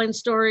telling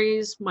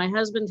stories, my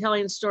husband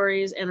telling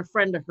stories, and a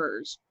friend of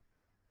hers.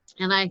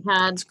 And I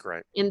had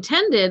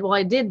intended,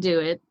 I did do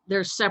it.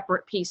 They're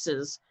separate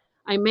pieces.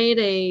 I made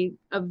a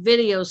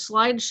video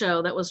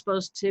slideshow that was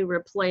supposed to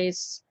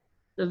replace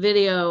the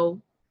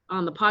video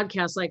on the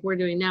podcast like we're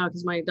doing now,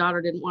 because my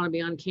daughter didn't want to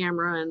be on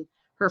camera, and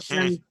her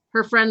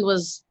friend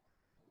was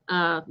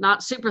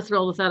not super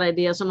thrilled with that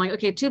idea. So I'm like,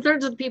 okay,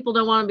 2/3 of the people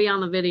don't want to be on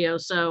the video,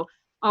 so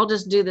I'll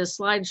just do this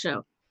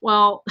slideshow.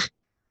 Well,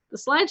 the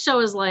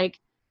slideshow is like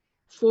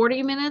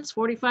 40 minutes,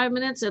 45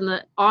 minutes, and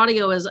the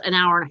audio is an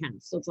hour and a half.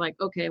 So it's like,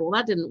 okay, well,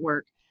 that didn't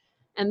work.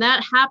 And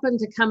that happened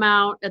to come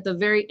out at the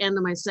very end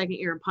of my second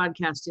year of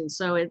podcasting.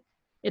 So it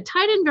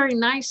tied in very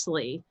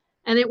nicely,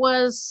 and it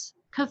was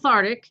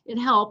cathartic. It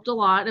helped a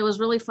lot. It was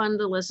really fun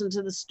to listen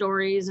to the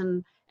stories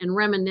and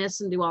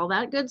reminisce and do all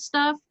that good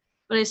stuff.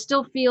 But I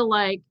still feel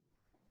like,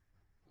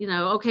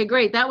 okay,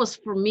 great. That was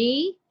for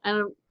me.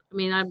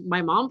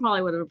 My mom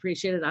probably would have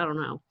appreciated it. I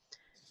don't know.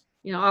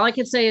 All I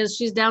can say is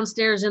she's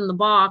downstairs in the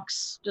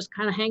box, just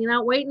kind of hanging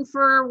out, waiting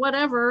for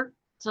whatever,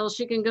 so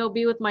she can go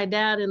be with my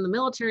dad in the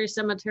military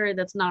cemetery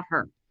that's not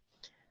her.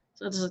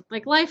 So it's just,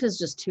 like, life is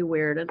just too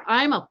weird. And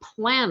I'm a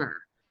planner.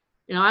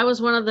 I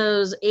was one of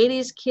those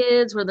 80s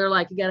kids where they're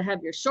like, you got to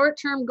have your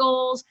short-term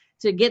goals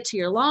to get to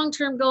your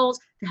long-term goals,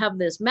 to have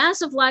this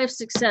massive life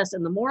success.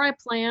 And the more I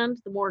planned,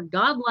 the more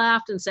God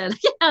laughed and said,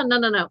 yeah,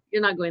 no,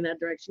 you're not going that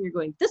direction. You're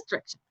going this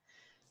direction.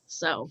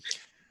 So.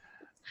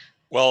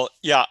 Well,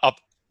 yeah.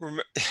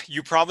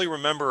 You probably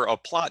remember a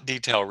plot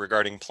detail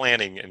regarding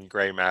planning in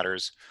Gray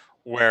Matters,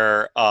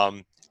 where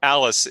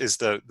Alice is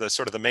the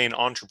sort of the main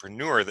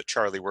entrepreneur that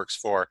Charlie works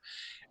for,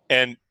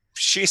 and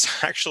she's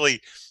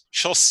actually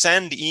she'll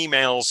send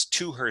emails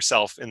to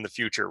herself in the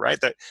future, right?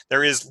 That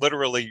there is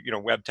literally,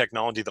 web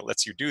technology that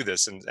lets you do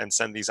this and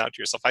send these out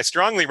to yourself. I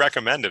strongly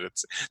recommend it.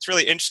 It's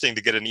really interesting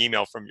to get an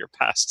email from your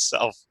past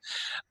self.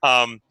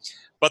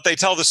 But they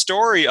tell the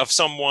story of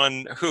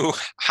someone who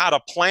had a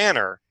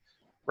planner,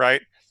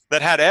 right?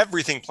 That had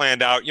everything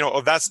planned out.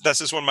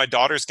 This is when my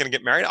daughter's going to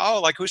get married.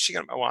 Oh, like, who's she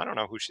going to? Oh, I don't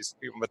know who she's,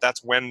 but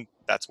that's when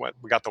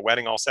we got the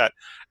wedding all set.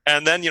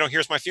 And then,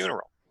 here's my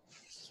funeral,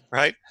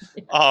 right?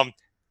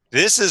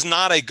 This is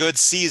not a good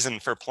season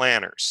for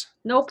planners.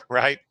 Nope.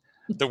 Right?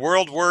 The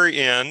world we're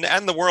in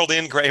and the world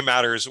in Gray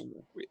Matters,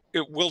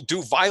 it will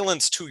do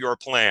violence to your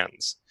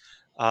plans.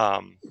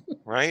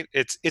 Right?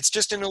 It's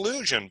just an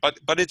illusion,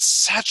 but it's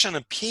such an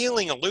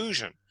appealing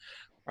illusion,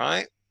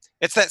 right?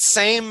 It's that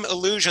same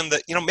illusion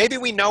that, maybe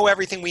we know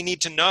everything we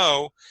need to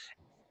know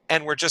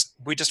and we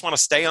just want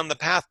to stay on the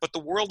path, but the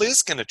world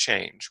is going to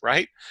change,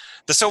 right?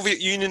 The Soviet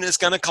Union is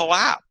going to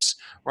collapse,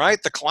 right?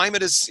 The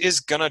climate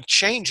is going to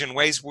change in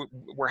ways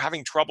we're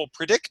having trouble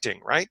predicting,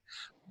 right?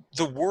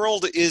 The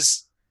world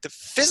is, the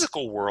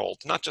physical world,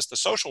 not just the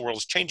social world,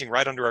 is changing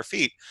right under our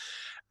feet.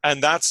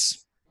 And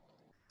that's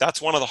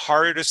one of the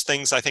hardest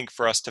things I think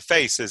for us to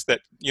face, is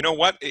that,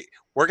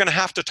 we're going to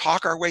have to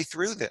talk our way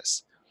through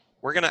this.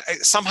 We're going to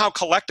somehow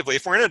collectively,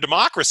 if we're in a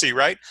democracy,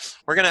 right,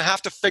 we're going to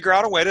have to figure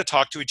out a way to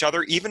talk to each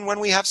other, even when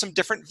we have some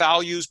different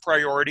values,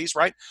 priorities,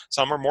 right?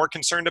 Some are more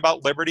concerned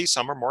about liberty.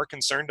 Some are more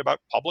concerned about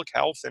public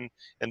health in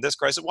this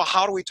crisis. Well,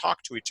 how do we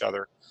talk to each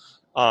other?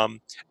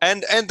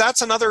 And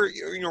that's another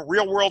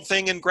real world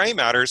thing in Gray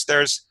Matters.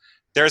 There's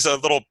a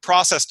little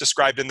process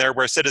described in there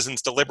where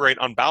citizens deliberate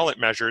on ballot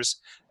measures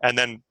and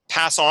then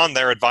pass on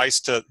their advice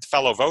to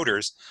fellow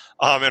voters.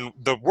 And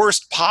the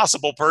worst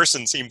possible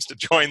person seems to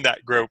join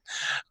that group.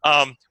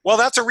 Well,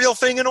 that's a real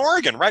thing in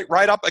Oregon, right?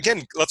 Right up,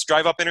 again, let's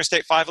drive up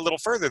Interstate 5 a little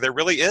further. There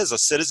really is a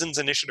citizens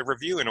initiative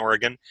review in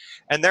Oregon.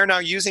 And they're now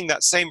using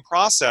that same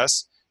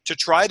process to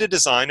try to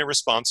design a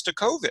response to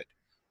COVID,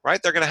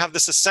 right? They're going to have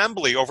this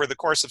assembly over the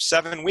course of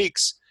 7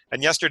 weeks.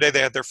 And yesterday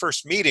they had their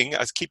first meeting.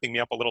 It's keeping me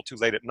up a little too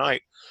late at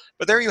night.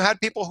 But there you had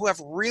people who have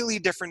really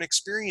different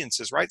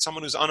experiences, right?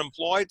 Someone who's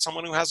unemployed,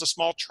 someone who has a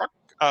small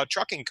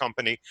trucking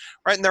company,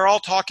 right? And they're all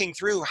talking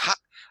through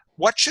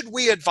what should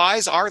we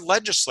advise our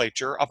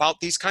legislature about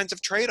these kinds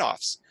of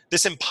trade-offs?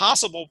 This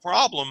impossible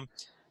problem,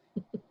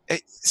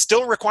 it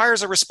still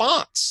requires a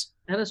response.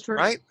 That is true.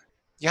 Right?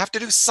 You have to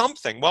do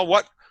something. Well,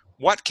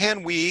 what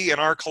can we in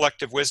our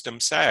collective wisdom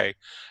say?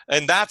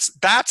 And that's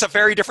a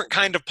very different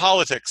kind of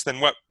politics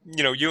than what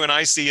you and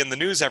I see in the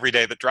news every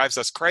day that drives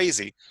us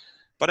crazy.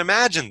 But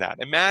imagine that.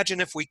 Imagine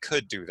if we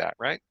could do that,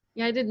 right?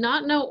 Yeah, I did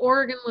not know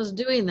Oregon was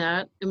doing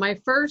that. And my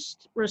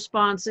first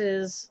response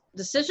is,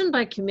 decision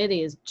by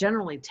committee is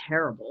generally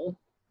terrible.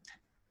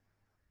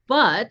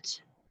 But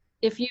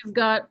if you've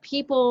got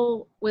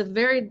people with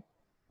very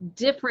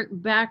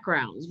different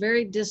backgrounds,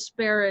 very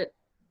disparate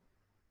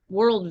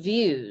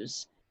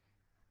worldviews,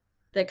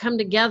 that come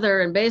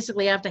together and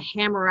basically have to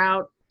hammer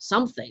out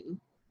something,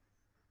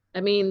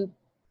 I mean,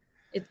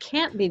 it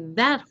can't be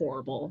that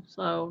horrible.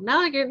 So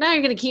now you're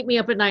going to keep me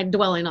up at night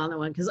dwelling on that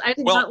one, because I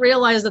did not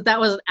realize that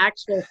was an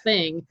actual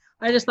thing.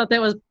 I just thought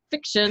that was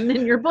fiction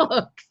in your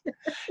book.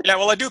 Yeah,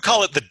 well, I do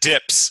call it the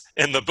DIPS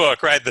in the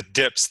book, right? The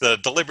DIPS, the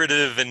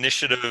Deliberative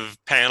Initiative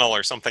Panel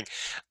or something.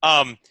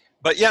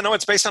 But yeah, no,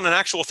 it's based on an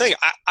actual thing.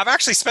 I've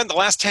actually spent the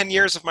last 10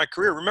 years of my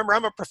career. Remember,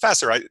 I'm a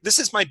professor. This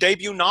is my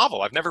debut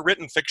novel. I've never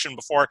written fiction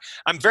before.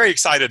 I'm very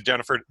excited,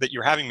 Jennifer, that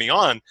you're having me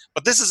on,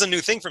 but this is a new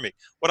thing for me.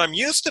 What I'm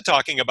used to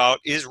talking about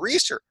is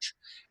research.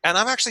 And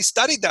I've actually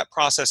studied that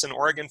process in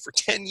Oregon for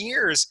 10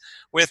 years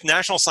with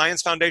National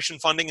Science Foundation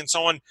funding and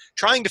so on,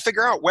 trying to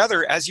figure out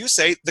whether, as you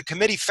say, the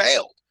committee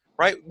failed.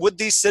 Right? Would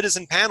these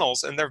citizen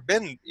panels, and there have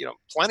been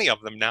plenty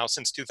of them now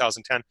since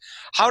 2010,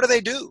 how do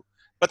they do?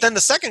 But then the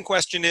second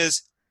question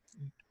is,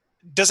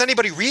 does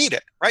anybody read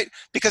it, right?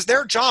 Because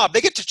their job, they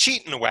get to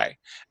cheat in a way.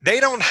 They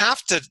don't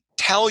have to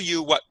tell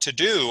you what to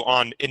do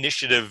on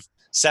Initiative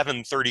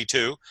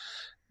 732.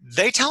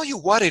 They tell you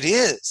what it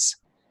is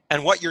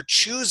and what you're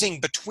choosing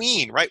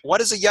between, right? What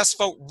does a yes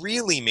vote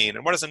really mean?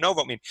 And what does a no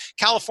vote mean?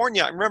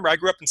 California, remember, I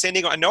grew up in San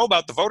Diego. I know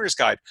about the voter's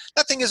guide.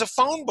 That thing is a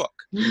phone book,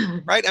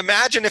 right?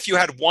 Imagine if you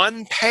had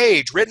one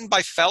page written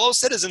by fellow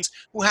citizens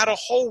who had a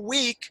whole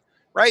week,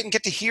 right, and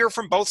get to hear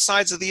from both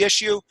sides of the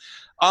issue.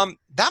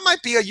 That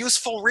might be a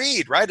useful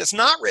read, right? It's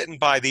not written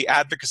by the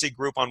advocacy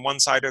group on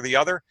one side or the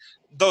other,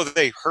 though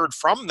they heard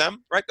from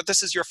them, right? But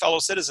this is your fellow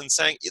citizens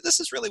saying, this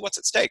is really what's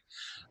at stake.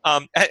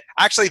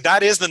 Actually,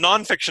 that is the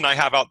nonfiction I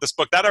have out this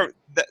book.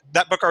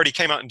 That book already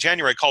came out in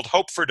January, called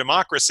Hope for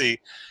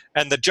Democracy.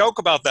 And the joke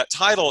about that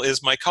title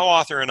is my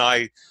co-author and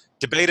I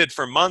debated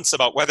for months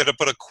about whether to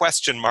put a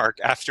question mark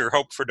after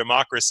Hope for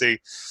Democracy,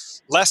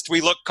 lest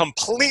we look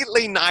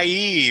completely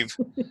naive.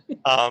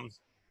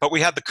 But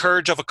we had the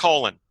courage of a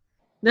colon.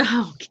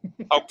 No.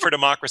 Hope for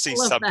Democracy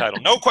subtitle.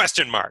 That. No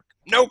question mark.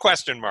 No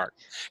question mark.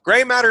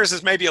 Gray Matters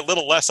is maybe a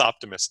little less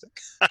optimistic.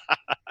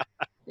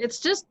 The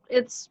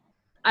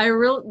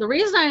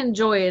reason I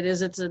enjoy it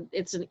is it's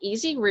an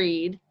easy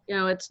read.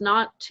 It's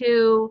not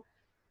too,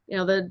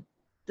 the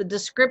the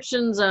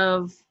descriptions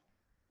of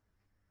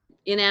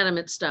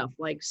inanimate stuff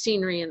like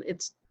scenery, and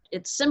it's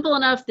simple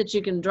enough that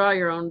you can draw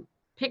your own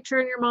picture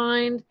in your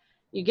mind.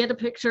 You get a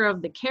picture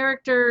of the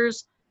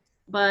characters,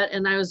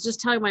 and I was just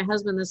telling my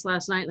husband this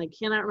last night, and I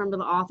cannot remember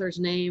the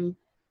author's name.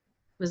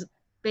 It was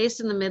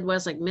based in the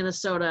Midwest, like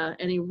Minnesota,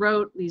 and he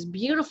wrote these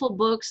beautiful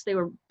books. They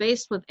were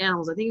based with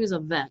animals. I think he was a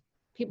vet.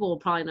 People will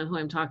probably know who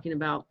I'm talking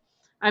about.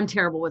 I'm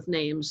terrible with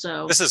names,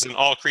 so. This isn't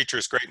All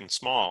Creatures Great and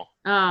Small.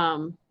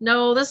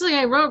 No, this is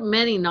I wrote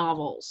many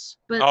novels,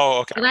 but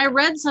okay. And I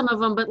read some of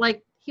them, but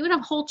like he would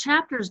have whole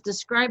chapters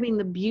describing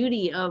the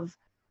beauty of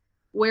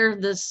where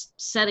this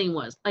setting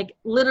was. Like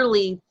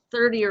literally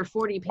 30 or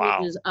 40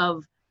 pages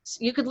of,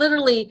 you could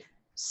literally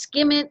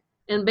skim it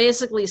and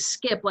basically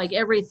skip like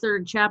every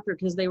third chapter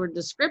because they were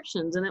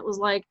descriptions, and it was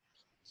like,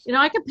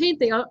 I could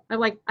paint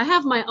I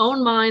have my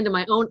own mind and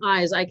my own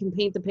eyes. I can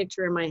paint the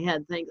picture in my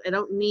head. Thanks. I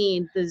don't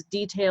need this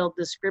detailed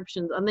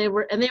descriptions. And they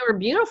were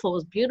beautiful. It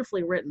was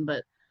beautifully written,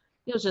 but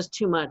it was just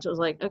too much. It was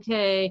like,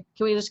 okay,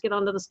 can we just get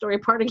on to the story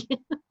part again?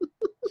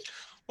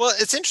 Well,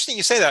 it's interesting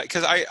you say that,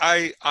 because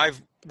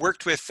I've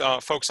worked with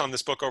folks on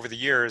this book over the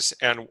years,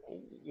 and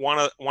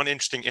one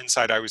interesting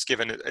insight I was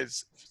given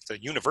is a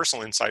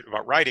universal insight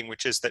about writing,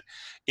 which is that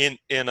in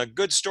a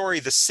good story,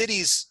 the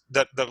cities,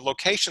 the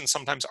locations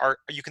sometimes are,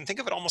 you can think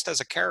of it almost as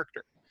a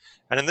character.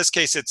 And in this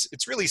case,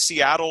 it's really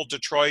Seattle,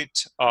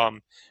 Detroit,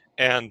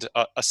 and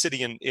a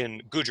city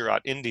in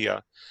Gujarat,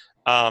 India,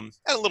 and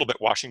a little bit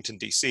Washington,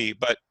 D.C.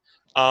 But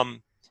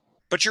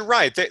you're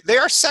right, they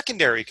are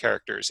secondary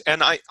characters.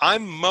 And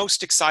I'm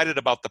most excited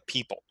about the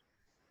people,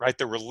 right?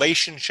 The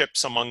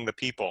relationships among the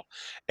people.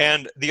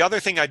 And the other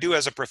thing I do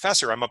as a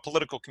professor, I'm a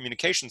political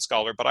communication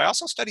scholar, but I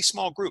also study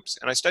small groups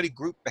and I study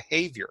group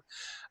behavior.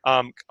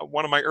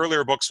 One of my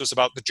earlier books was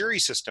about the jury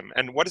system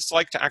and what it's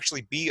like to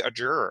actually be a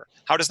juror.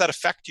 How does that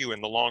affect you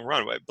in the long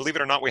run? Believe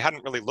it or not, we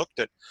hadn't really looked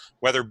at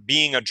whether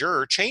being a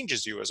juror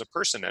changes you as a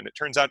person. And it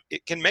turns out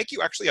it can make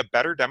you actually a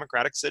better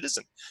democratic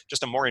citizen,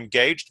 just a more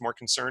engaged, more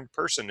concerned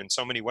person in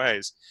so many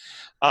ways.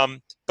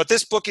 But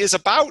this book is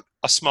about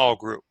a small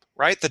group,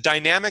 right? The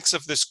dynamics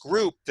of this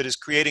group that is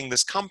creating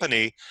this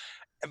company,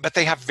 but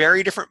they have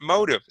very different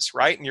motives,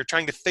 right? And you're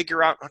trying to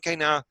figure out, okay,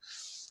 now,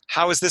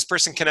 how is this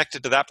person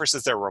connected to that person?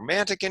 Is there a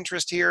romantic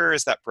interest here?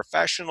 Is that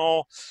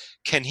professional?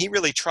 Can he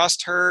really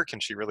trust her? Can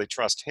she really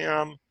trust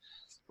him,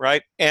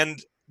 right? And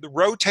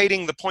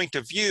rotating the point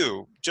of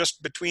view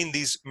just between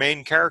these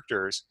main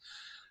characters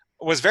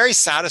was very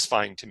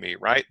satisfying to me,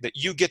 right? That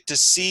you get to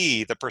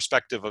see the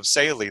perspective of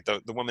Saley,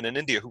 the woman in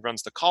India who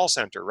runs the call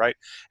center, right?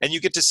 And you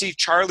get to see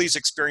Charlie's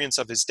experience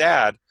of his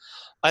dad.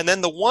 And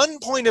then the one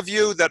point of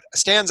view that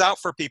stands out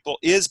for people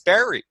is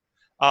Barry,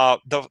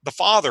 the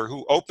father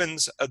who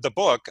opens the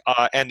book,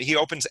 and he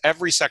opens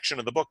every section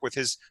of the book with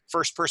his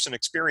first person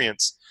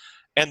experience.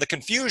 And the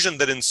confusion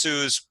that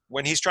ensues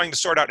when he's trying to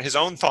sort out his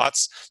own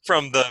thoughts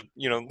from the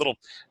little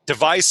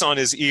device on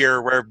his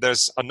ear where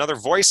there's another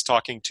voice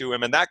talking to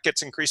him, and that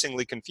gets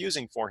increasingly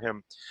confusing for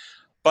him.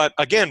 But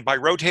again, by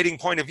rotating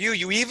point of view,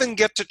 you even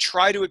get to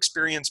try to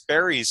experience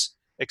Barry's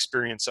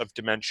experience of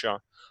dementia.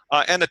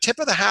 And a tip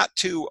of the hat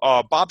to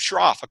Bob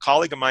Schroff, a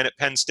colleague of mine at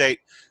Penn State,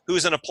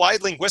 who's an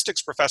applied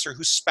linguistics professor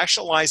who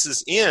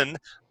specializes in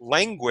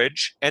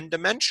language and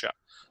dementia.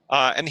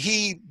 And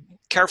he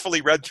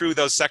carefully read through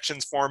those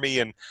sections for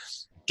me and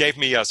gave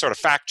me a sort of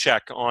fact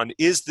check on,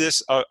 is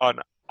this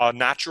a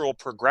natural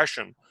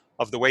progression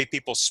of the way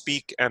people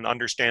speak and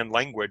understand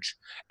language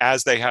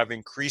as they have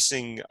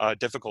increasing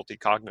difficulty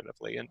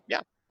cognitively? And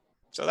yeah,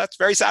 so that's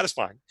very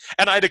satisfying.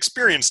 And I'd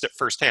experienced it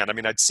firsthand. I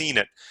mean, I'd seen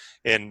it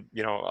in,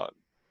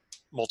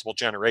 multiple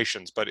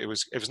generations, but it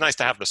was nice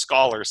to have the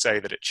scholar say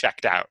that it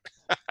checked out.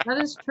 That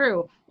is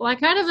true. Well, I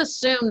kind of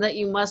assumed that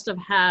you must have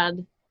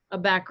had a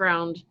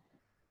background,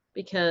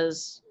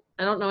 because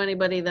I don't know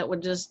anybody that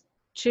would just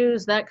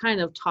choose that kind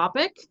of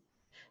topic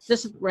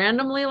just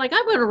randomly. Like,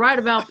 I'm going to write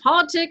about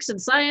politics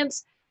and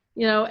science,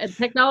 and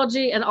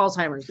technology and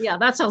Alzheimer's. Yeah,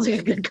 that sounds like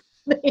a good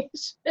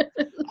combination.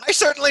 I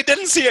certainly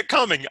didn't see it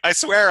coming. I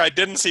swear I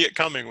didn't see it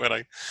coming when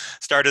I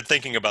started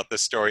thinking about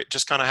this story. It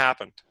just kind of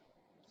happened.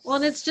 Well,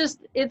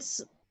 and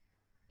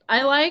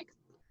I like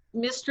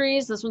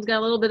mysteries. This one's got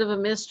a little bit of a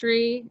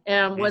mystery.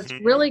 And what's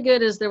really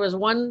good is there was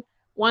one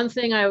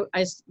thing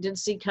I did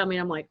see coming.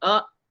 I'm like,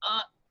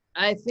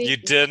 I think you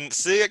didn't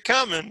see it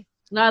coming.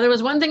 No, there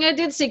was one thing I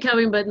did see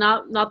coming, but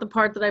not the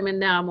part that I'm in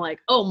now. I'm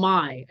like, oh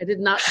my, I did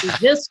not see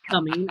this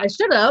coming. I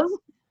should have,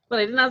 but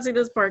I did not see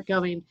this part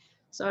coming.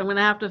 So I'm going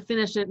to have to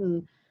finish it.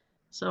 And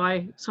so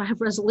I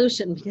have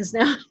resolution, because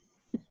now.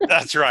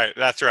 That's right.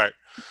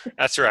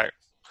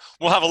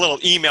 We'll have a little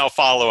email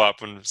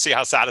follow-up and see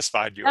how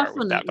satisfied you are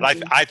with that. But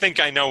I think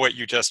I know what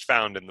you just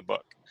found in the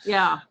book.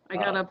 Yeah, I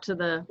got up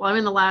to I'm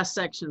in the last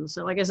section.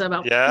 So like I said,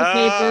 about 2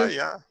 pages.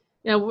 Yeah.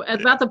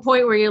 About the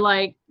point where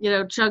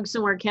you chug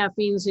some more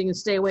caffeine so you can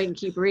stay awake and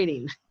keep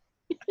reading.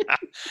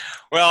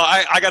 Well,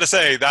 I got to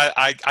say that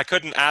I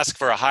couldn't ask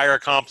for a higher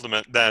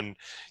compliment than,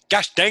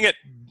 gosh dang it,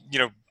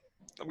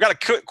 I've got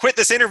to quit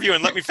this interview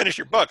and let me finish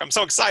your book. I'm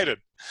so excited.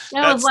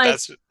 I was like,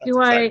 That's do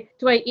exciting.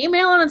 I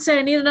email him and say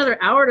I need another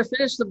hour to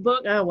finish the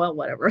book? Oh, well,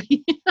 whatever.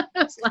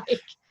 It's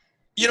like,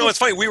 It's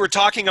funny. We were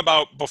talking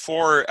about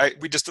before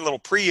we just did a little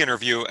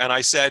pre-interview, and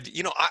I said,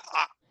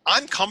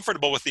 I'm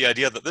comfortable with the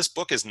idea that this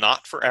book is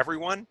not for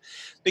everyone,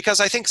 because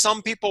I think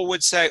some people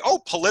would say,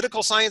 oh,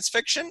 political science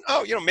fiction.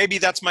 Oh, maybe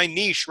that's my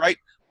niche, right?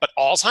 But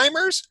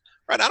Alzheimer's,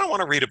 right? I don't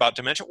want to read about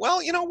dementia.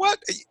 Well, you know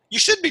what? You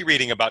should be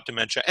reading about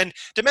dementia, and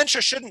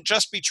dementia shouldn't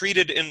just be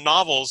treated in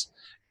novels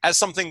as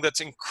something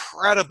that's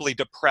incredibly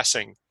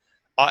depressing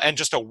and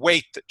just a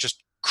weight that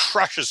just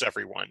crushes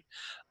everyone.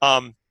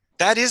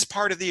 That is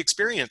part of the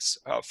experience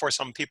for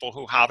some people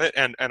who have it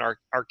and are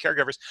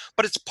caregivers,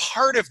 but it's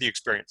part of the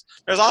experience.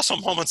 There's also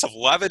moments of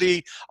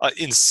levity,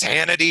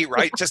 insanity,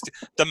 right? Just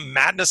the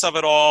madness of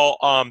it all.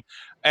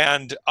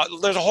 And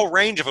there's a whole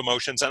range of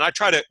emotions, and I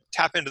try to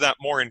tap into that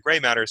more in Gray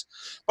Matters.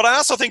 But I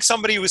also think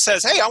somebody who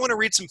says, "Hey, I want to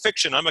read some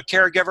fiction. I'm a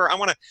caregiver. I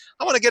want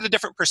to get a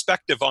different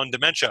perspective on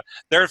dementia."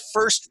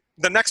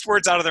 The next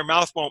words out of their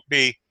mouth won't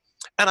be,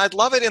 "And I'd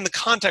love it in the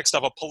context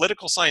of a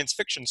political science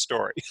fiction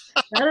story."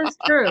 that is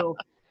true.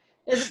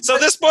 So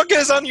this book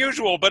is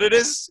unusual, but it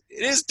is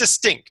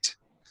distinct.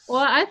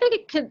 Well, I think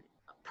it could,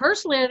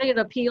 personally, I think it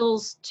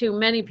appeals to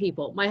many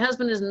people. My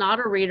husband is not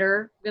a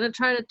reader. I'm going to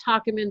try to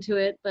talk him into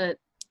it, but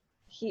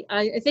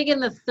I think in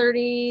the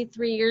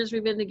 33 years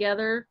we've been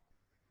together,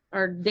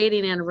 our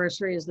dating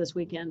anniversary is this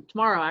weekend,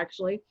 tomorrow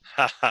actually.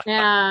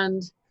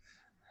 And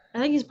I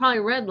think he's probably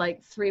read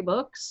like 3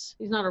 books.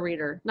 He's not a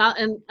reader,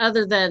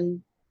 other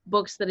than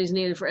books that he's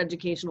needed for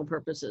educational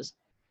purposes.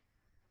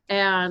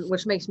 And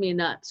which makes me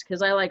nuts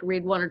because I like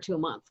read 1 or 2 a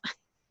month.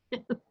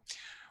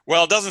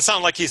 Well, it doesn't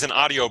sound like he's an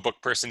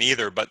audiobook person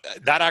either, but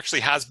that actually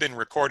has been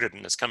recorded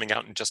and is coming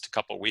out in just a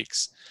couple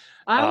weeks.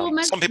 I will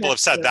mention some people have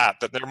said that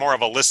they're more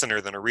of a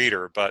listener than a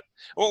reader. But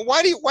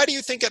why do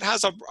you think it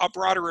has a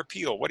broader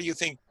appeal? What do you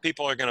think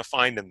people are going to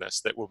find in this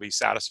that will be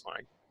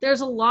satisfying?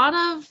 There's a lot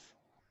of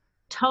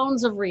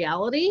tones of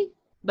reality,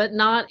 but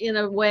not in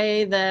a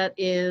way that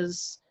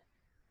is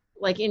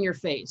like in your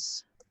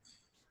face.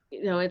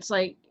 It's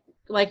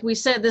like we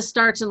said, this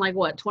starts in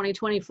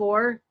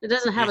 2024. It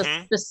doesn't have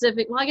a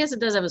specific, well, I guess it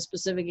does have a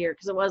specific year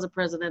because it was a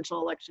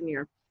presidential election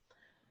year.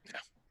 Yeah.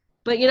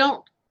 But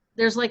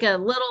there's like a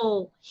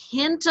little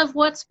hint of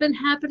what's been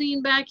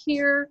happening back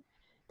here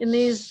in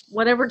these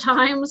whatever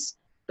times,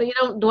 but you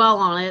don't dwell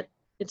on it.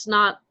 It's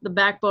not the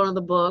backbone of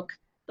the book.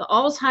 The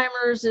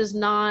Alzheimer's is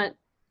not,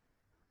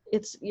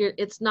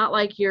 it's not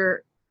like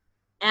you're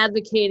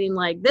advocating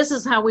like this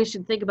is how we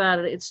should think about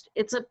it.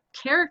 It's a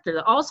character.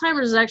 The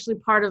Alzheimer's is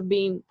actually one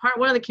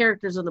of the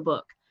characters of the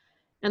book.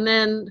 And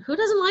then who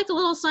doesn't like a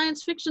little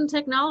science fiction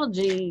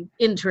technology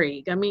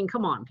intrigue? I mean,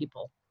 come on,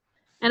 people.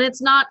 And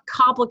it's not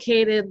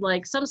complicated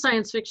like some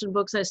science fiction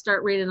books I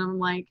start reading. I'm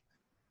like,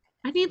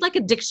 I need like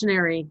a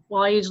dictionary.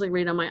 Well, I usually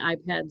read on my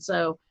iPad,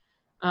 so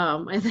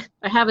I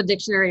have a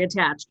dictionary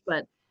attached.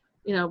 But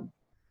in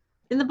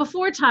the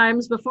before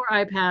times, before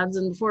iPads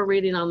and before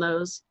reading on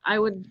those,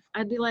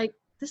 I'd be like,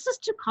 this is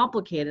too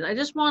complicated. I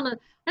just want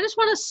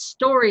a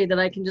story that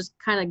I can just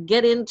kind of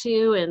get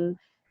into and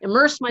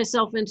immerse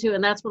myself into,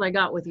 and that's what I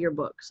got with your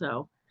book.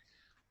 So,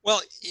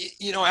 well,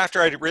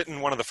 after I'd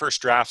written one of the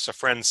first drafts, a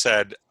friend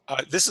said,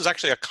 this is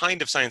actually a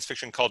kind of science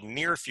fiction called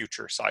near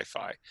future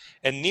sci-fi,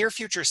 and near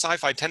future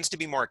sci-fi tends to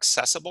be more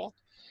accessible.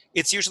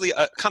 It's usually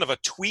a kind of a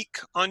tweak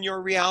on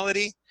your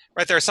reality.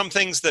 Right, there are some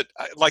things that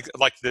like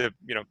there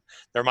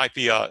might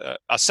be a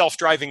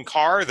self-driving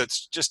car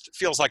that's just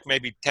feels like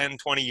maybe 10,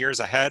 20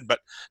 years ahead, but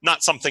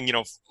not something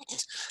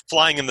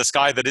flying in the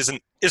sky that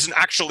isn't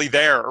actually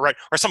there, right?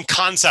 Or some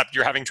concept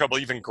you're having trouble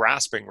even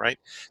grasping, right?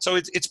 So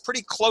it's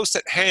pretty close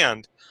at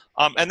hand.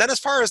 And then as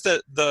far as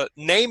the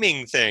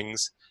naming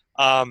things,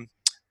 I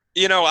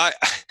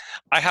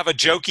have a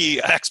jokey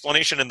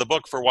explanation in the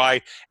book for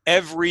why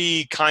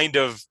every kind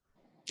of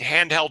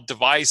handheld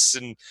device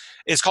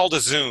is called a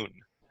Zune.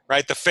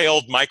 Right, the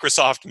failed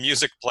Microsoft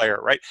music player,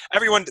 right?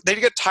 Everyone, they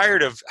get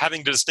tired of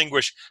having to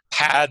distinguish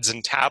pads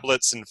and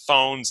tablets and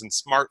phones and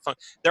smartphones.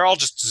 They're all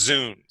just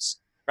Zunes,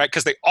 right?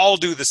 Because they all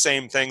do the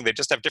same thing. They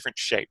just have different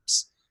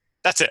shapes.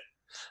 That's it.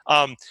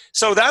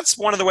 So that's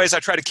one of the ways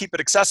I try to keep it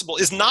accessible,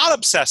 is not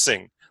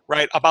obsessing,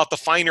 right, about the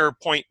finer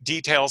point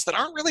details that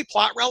aren't really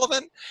plot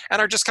relevant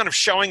and are just kind of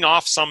showing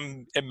off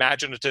some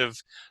imaginative,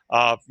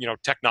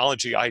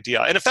 technology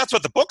idea. And if that's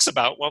what the book's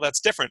about, well,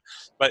 that's different.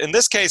 But in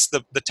this case,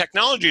 the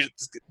technology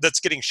that's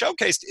getting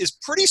showcased is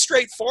pretty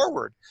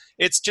straightforward.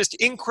 It's just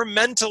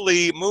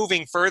incrementally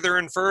moving further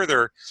and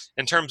further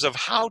in terms of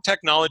how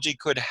technology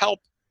could help,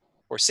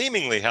 or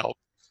seemingly help,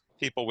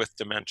 people with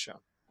dementia.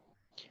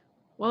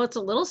 Well, it's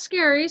a little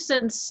scary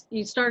since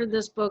you started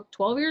this book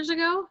 12 years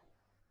ago.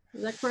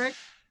 Is that correct?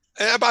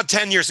 About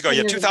 10 years ago.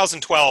 Yeah,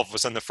 2012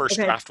 was when the first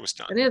draft was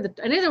done. I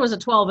knew there was a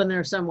 12 in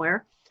there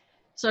somewhere.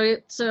 So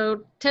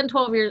 10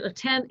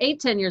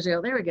 years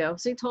ago. There we go.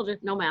 See, told you,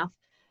 no math.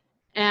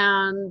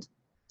 And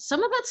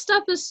some of that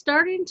stuff is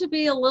starting to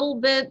be a little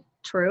bit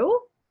true.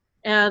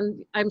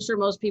 And I'm sure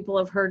most people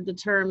have heard the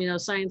term,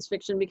 science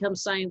fiction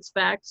becomes science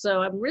fact.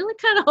 So I'm really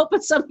kind of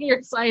hoping some of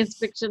your science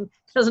fiction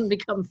doesn't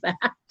become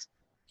fact.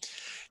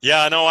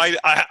 Yeah, no,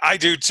 I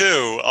do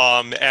too.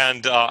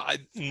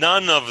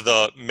 None of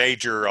the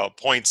major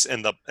points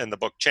in the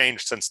book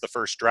changed since the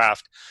first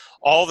draft.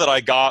 All that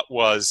I got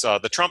was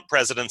the Trump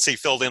presidency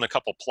filled in a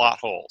couple plot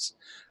holes.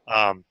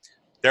 Um,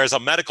 there's a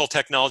medical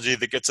technology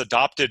that gets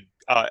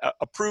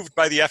approved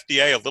by the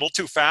FDA a little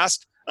too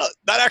fast.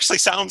 That actually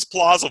sounds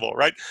plausible,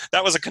 right?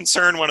 That was a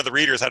concern one of the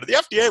readers had.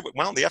 The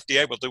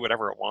FDA will do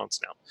whatever it wants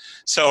now.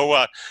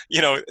 So,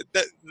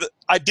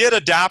 I did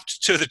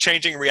adapt to the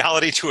changing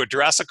reality to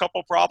address a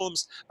couple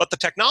problems, but the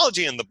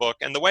technology in the book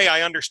and the way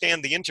I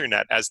understand the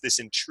internet as this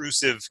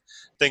intrusive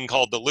thing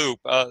called the loop,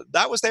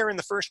 that was there in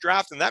the first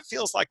draft, and that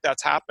feels like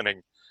that's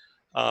happening.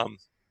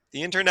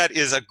 The internet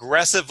is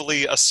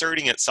aggressively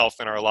asserting itself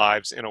in our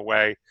lives in a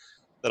way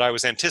that I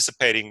was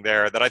anticipating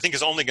there that I think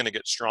is only going to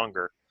get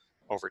stronger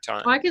over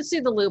time. I can see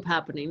the loop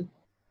happening.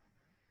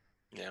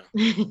 Yeah.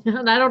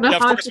 And I don't know. Yeah,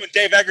 of course, when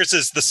Dave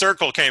Eggers' The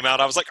Circle came out,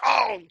 I was like,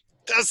 oh,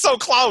 that's so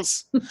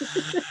close.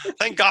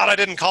 Thank God I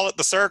didn't call it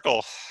The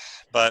Circle.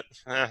 But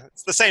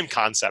it's the same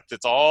concept.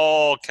 It's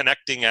all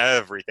connecting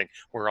everything.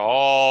 We're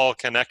all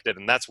connected,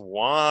 and that's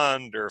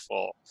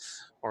wonderful.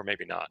 Or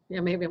maybe not.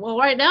 Yeah, maybe. Well,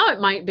 right now it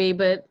might be,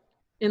 but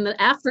in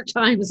the after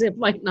times it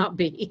might not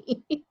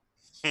be.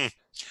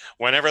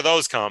 Whenever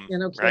those come,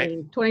 no right?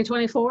 kidding.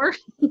 2024?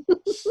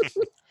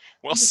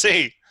 We'll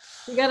see.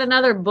 You got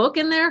another book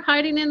in there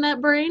hiding in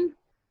that brain?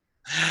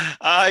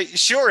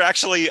 Sure.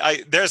 Actually,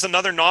 there's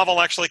another novel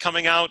actually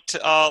coming out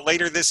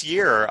later this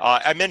year.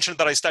 I mentioned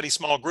that I study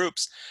small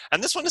groups,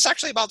 and this one is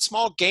actually about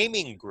small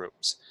gaming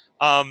groups.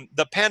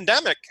 The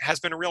pandemic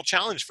has been a real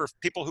challenge for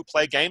people who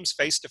play games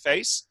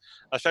face-to-face,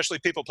 especially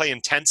people play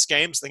intense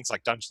games, things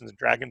like Dungeons and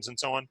Dragons and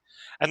so on.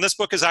 And this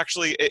book is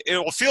actually,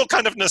 it will feel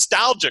kind of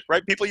nostalgic,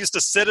 right? People used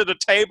to sit at a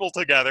table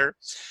together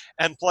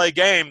and play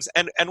games.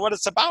 And what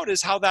it's about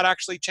is how that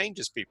actually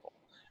changes people.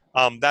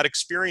 That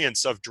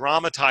experience of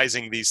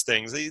dramatizing these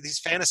things, these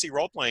fantasy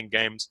role-playing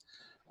games,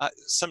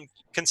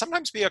 can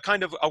sometimes be a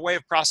kind of a way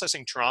of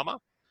processing trauma.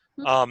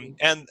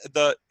 And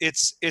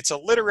it's a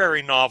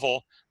literary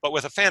novel, but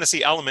with a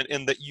fantasy element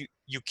in that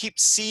you keep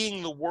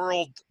seeing the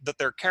world that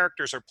their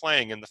characters are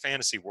playing in the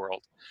fantasy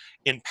world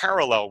in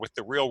parallel with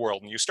the real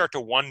world. And you start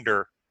to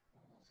wonder,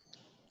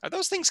 are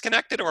those things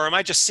connected, or am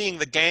I just seeing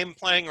the game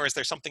playing, or is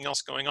there something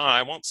else going on?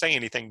 I won't say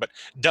anything, but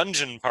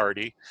Dungeon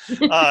Party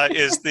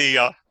is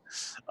the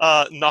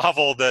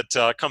novel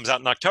that comes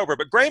out in October.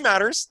 But Gray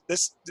Matters,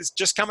 this is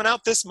just coming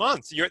out this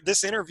month.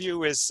 This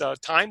interview is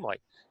timely.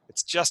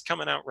 It's just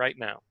coming out right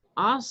now.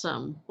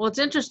 Awesome. Well, it's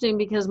interesting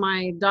because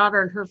my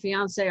daughter and her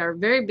fiance are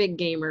very big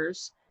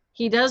gamers.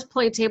 He does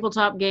play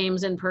tabletop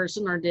games in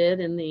person, or did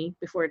in the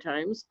before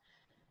times.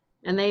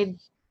 And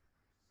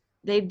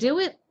they do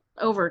it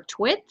over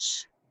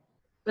Twitch,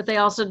 but they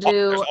also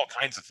do there's all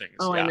kinds of things.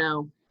 Oh, yeah. I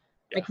know.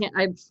 Yeah.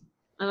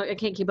 I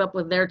can't keep up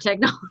with their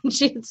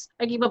technology.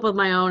 I keep up with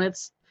my own.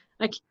 It's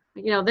like,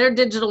 they're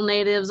digital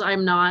natives.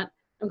 I'm not.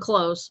 I'm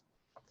close.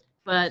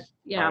 But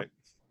yeah. Right.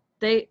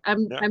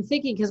 I'm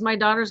thinking, because my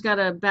daughter's got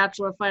a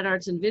Bachelor of Fine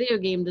Arts in video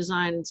game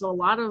design, and so a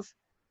lot of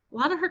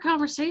her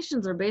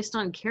conversations are based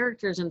on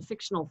characters and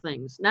fictional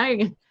things.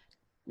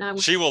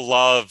 She will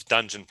love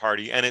Dungeon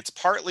Party, and it's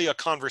partly a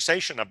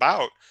conversation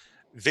about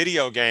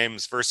video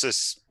games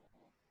versus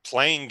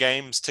playing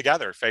games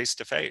together face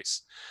to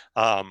face.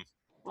 I'll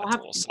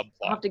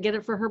have to get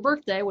it for her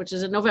birthday, which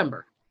is in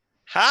November.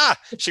 Ha!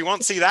 She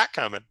won't see that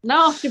coming.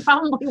 No, she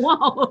probably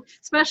won't.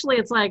 Especially,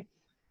 it's like,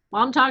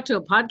 Mom talked to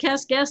a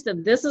podcast guest,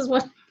 and this is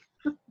what.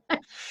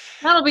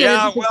 That'll be an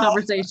interesting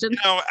conversation.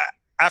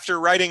 After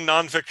writing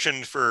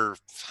nonfiction for,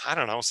 I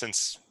don't know,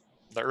 since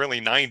the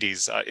early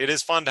 90s, it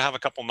is fun to have a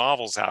couple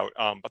novels out,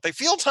 but they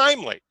feel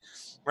timely,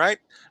 right?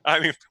 I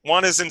mean,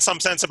 one is in some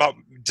sense about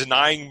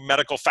denying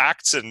medical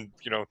facts and,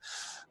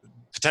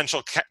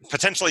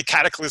 potentially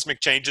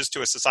cataclysmic changes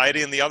to a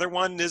society, and the other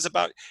one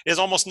is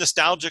almost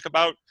nostalgic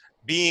about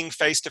being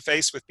face to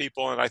face with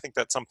people, and I think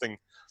that's something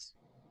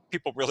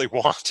people really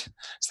want.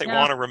 So they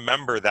want to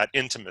remember that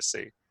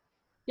intimacy.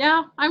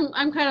 Yeah,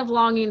 I'm kind of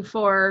longing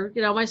for,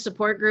 my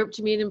support group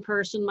to meet in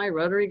person, my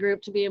Rotary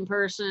group to be in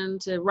person,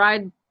 to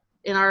ride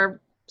in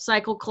our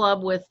cycle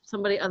club with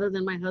somebody other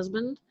than my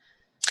husband.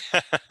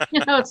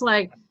 It's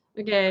like,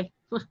 okay,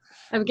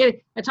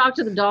 I talk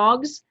to the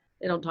dogs,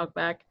 they don't talk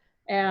back,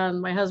 and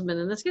my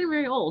husband, and that's getting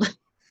very old.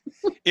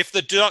 If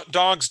the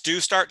dogs do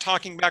start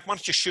talking back, why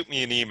don't you shoot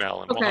me an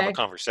email and we'll have a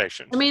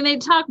conversation. I mean, they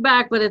talk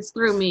back, but it's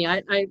through me.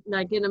 I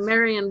like in a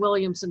Marianne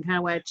Williamson kind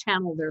of way, I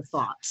channel their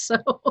thoughts. So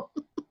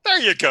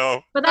there you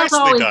go. But that's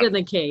Nicely always done. been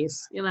the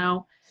case,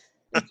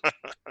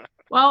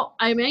 Well,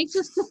 I'm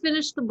anxious to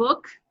finish the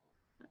book.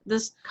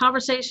 This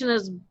conversation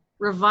has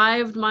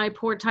revived my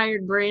poor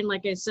tired brain.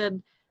 Like I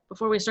said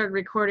before we started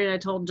recording, I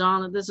told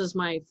John that this is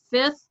my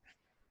 5th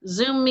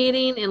Zoom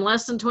meeting in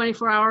less than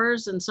 24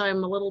 hours, and so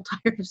I'm a little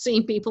tired of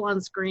seeing people on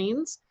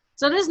screens.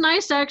 So it is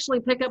nice to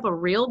actually pick up a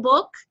real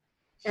book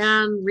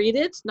and read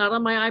it. Not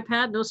on my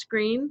iPad, no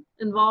screen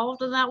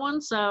involved in that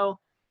one. So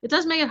it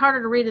does make it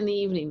harder to read in the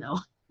evening, though.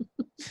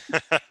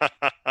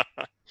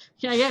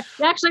 Yeah, you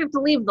actually have to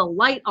leave the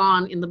light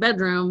on in the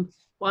bedroom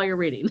while you're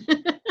reading.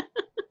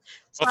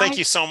 Well, thank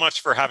you so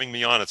much for having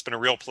me on. It's been a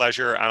real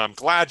pleasure, and I'm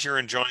glad you're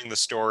enjoying the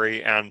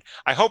story. And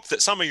I hope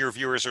that some of your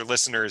viewers or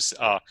listeners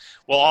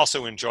will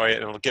also enjoy it,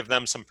 and it'll give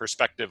them some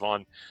perspective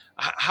on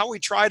how we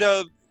try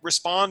to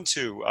respond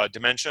to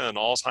dementia and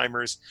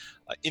Alzheimer's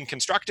in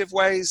constructive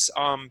ways.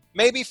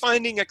 Maybe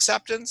finding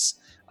acceptance,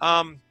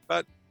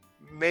 but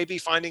maybe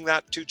finding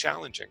that too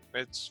challenging.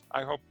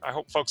 I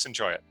hope folks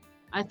enjoy it.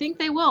 I think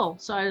they will.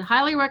 So I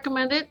highly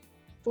recommend it.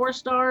 4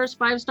 stars,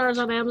 5 stars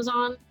on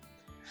Amazon.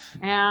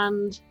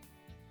 And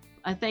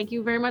I thank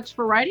you very much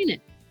for writing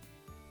it.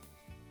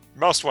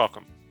 Most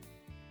welcome.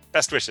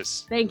 Best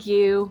wishes. Thank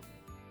you.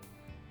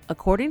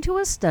 According to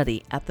a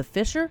study at the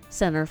Fisher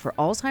Center for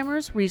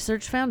Alzheimer's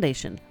Research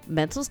Foundation,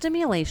 mental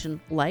stimulation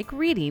like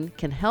reading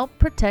can help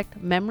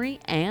protect memory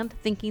and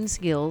thinking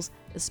skills,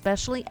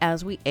 especially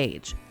as we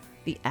age.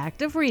 The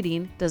act of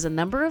reading does a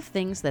number of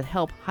things that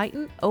help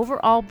heighten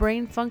overall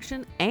brain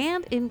function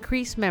and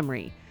increase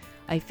memory.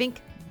 I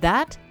think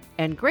that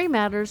and Gray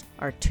Matters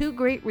are 2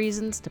 great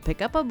reasons to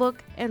pick up a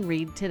book and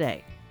read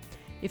today.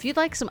 If you'd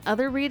like some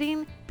other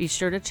reading, be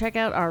sure to check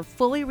out our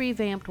fully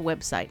revamped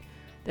website.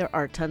 There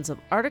are tons of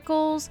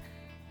articles,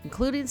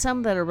 including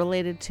some that are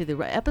related to the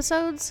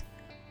episodes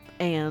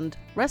and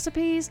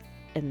recipes,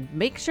 and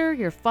make sure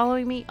you're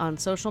following me on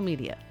social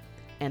media.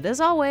 And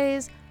as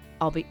always,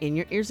 I'll be in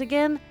your ears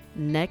again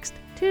next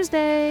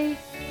Tuesday.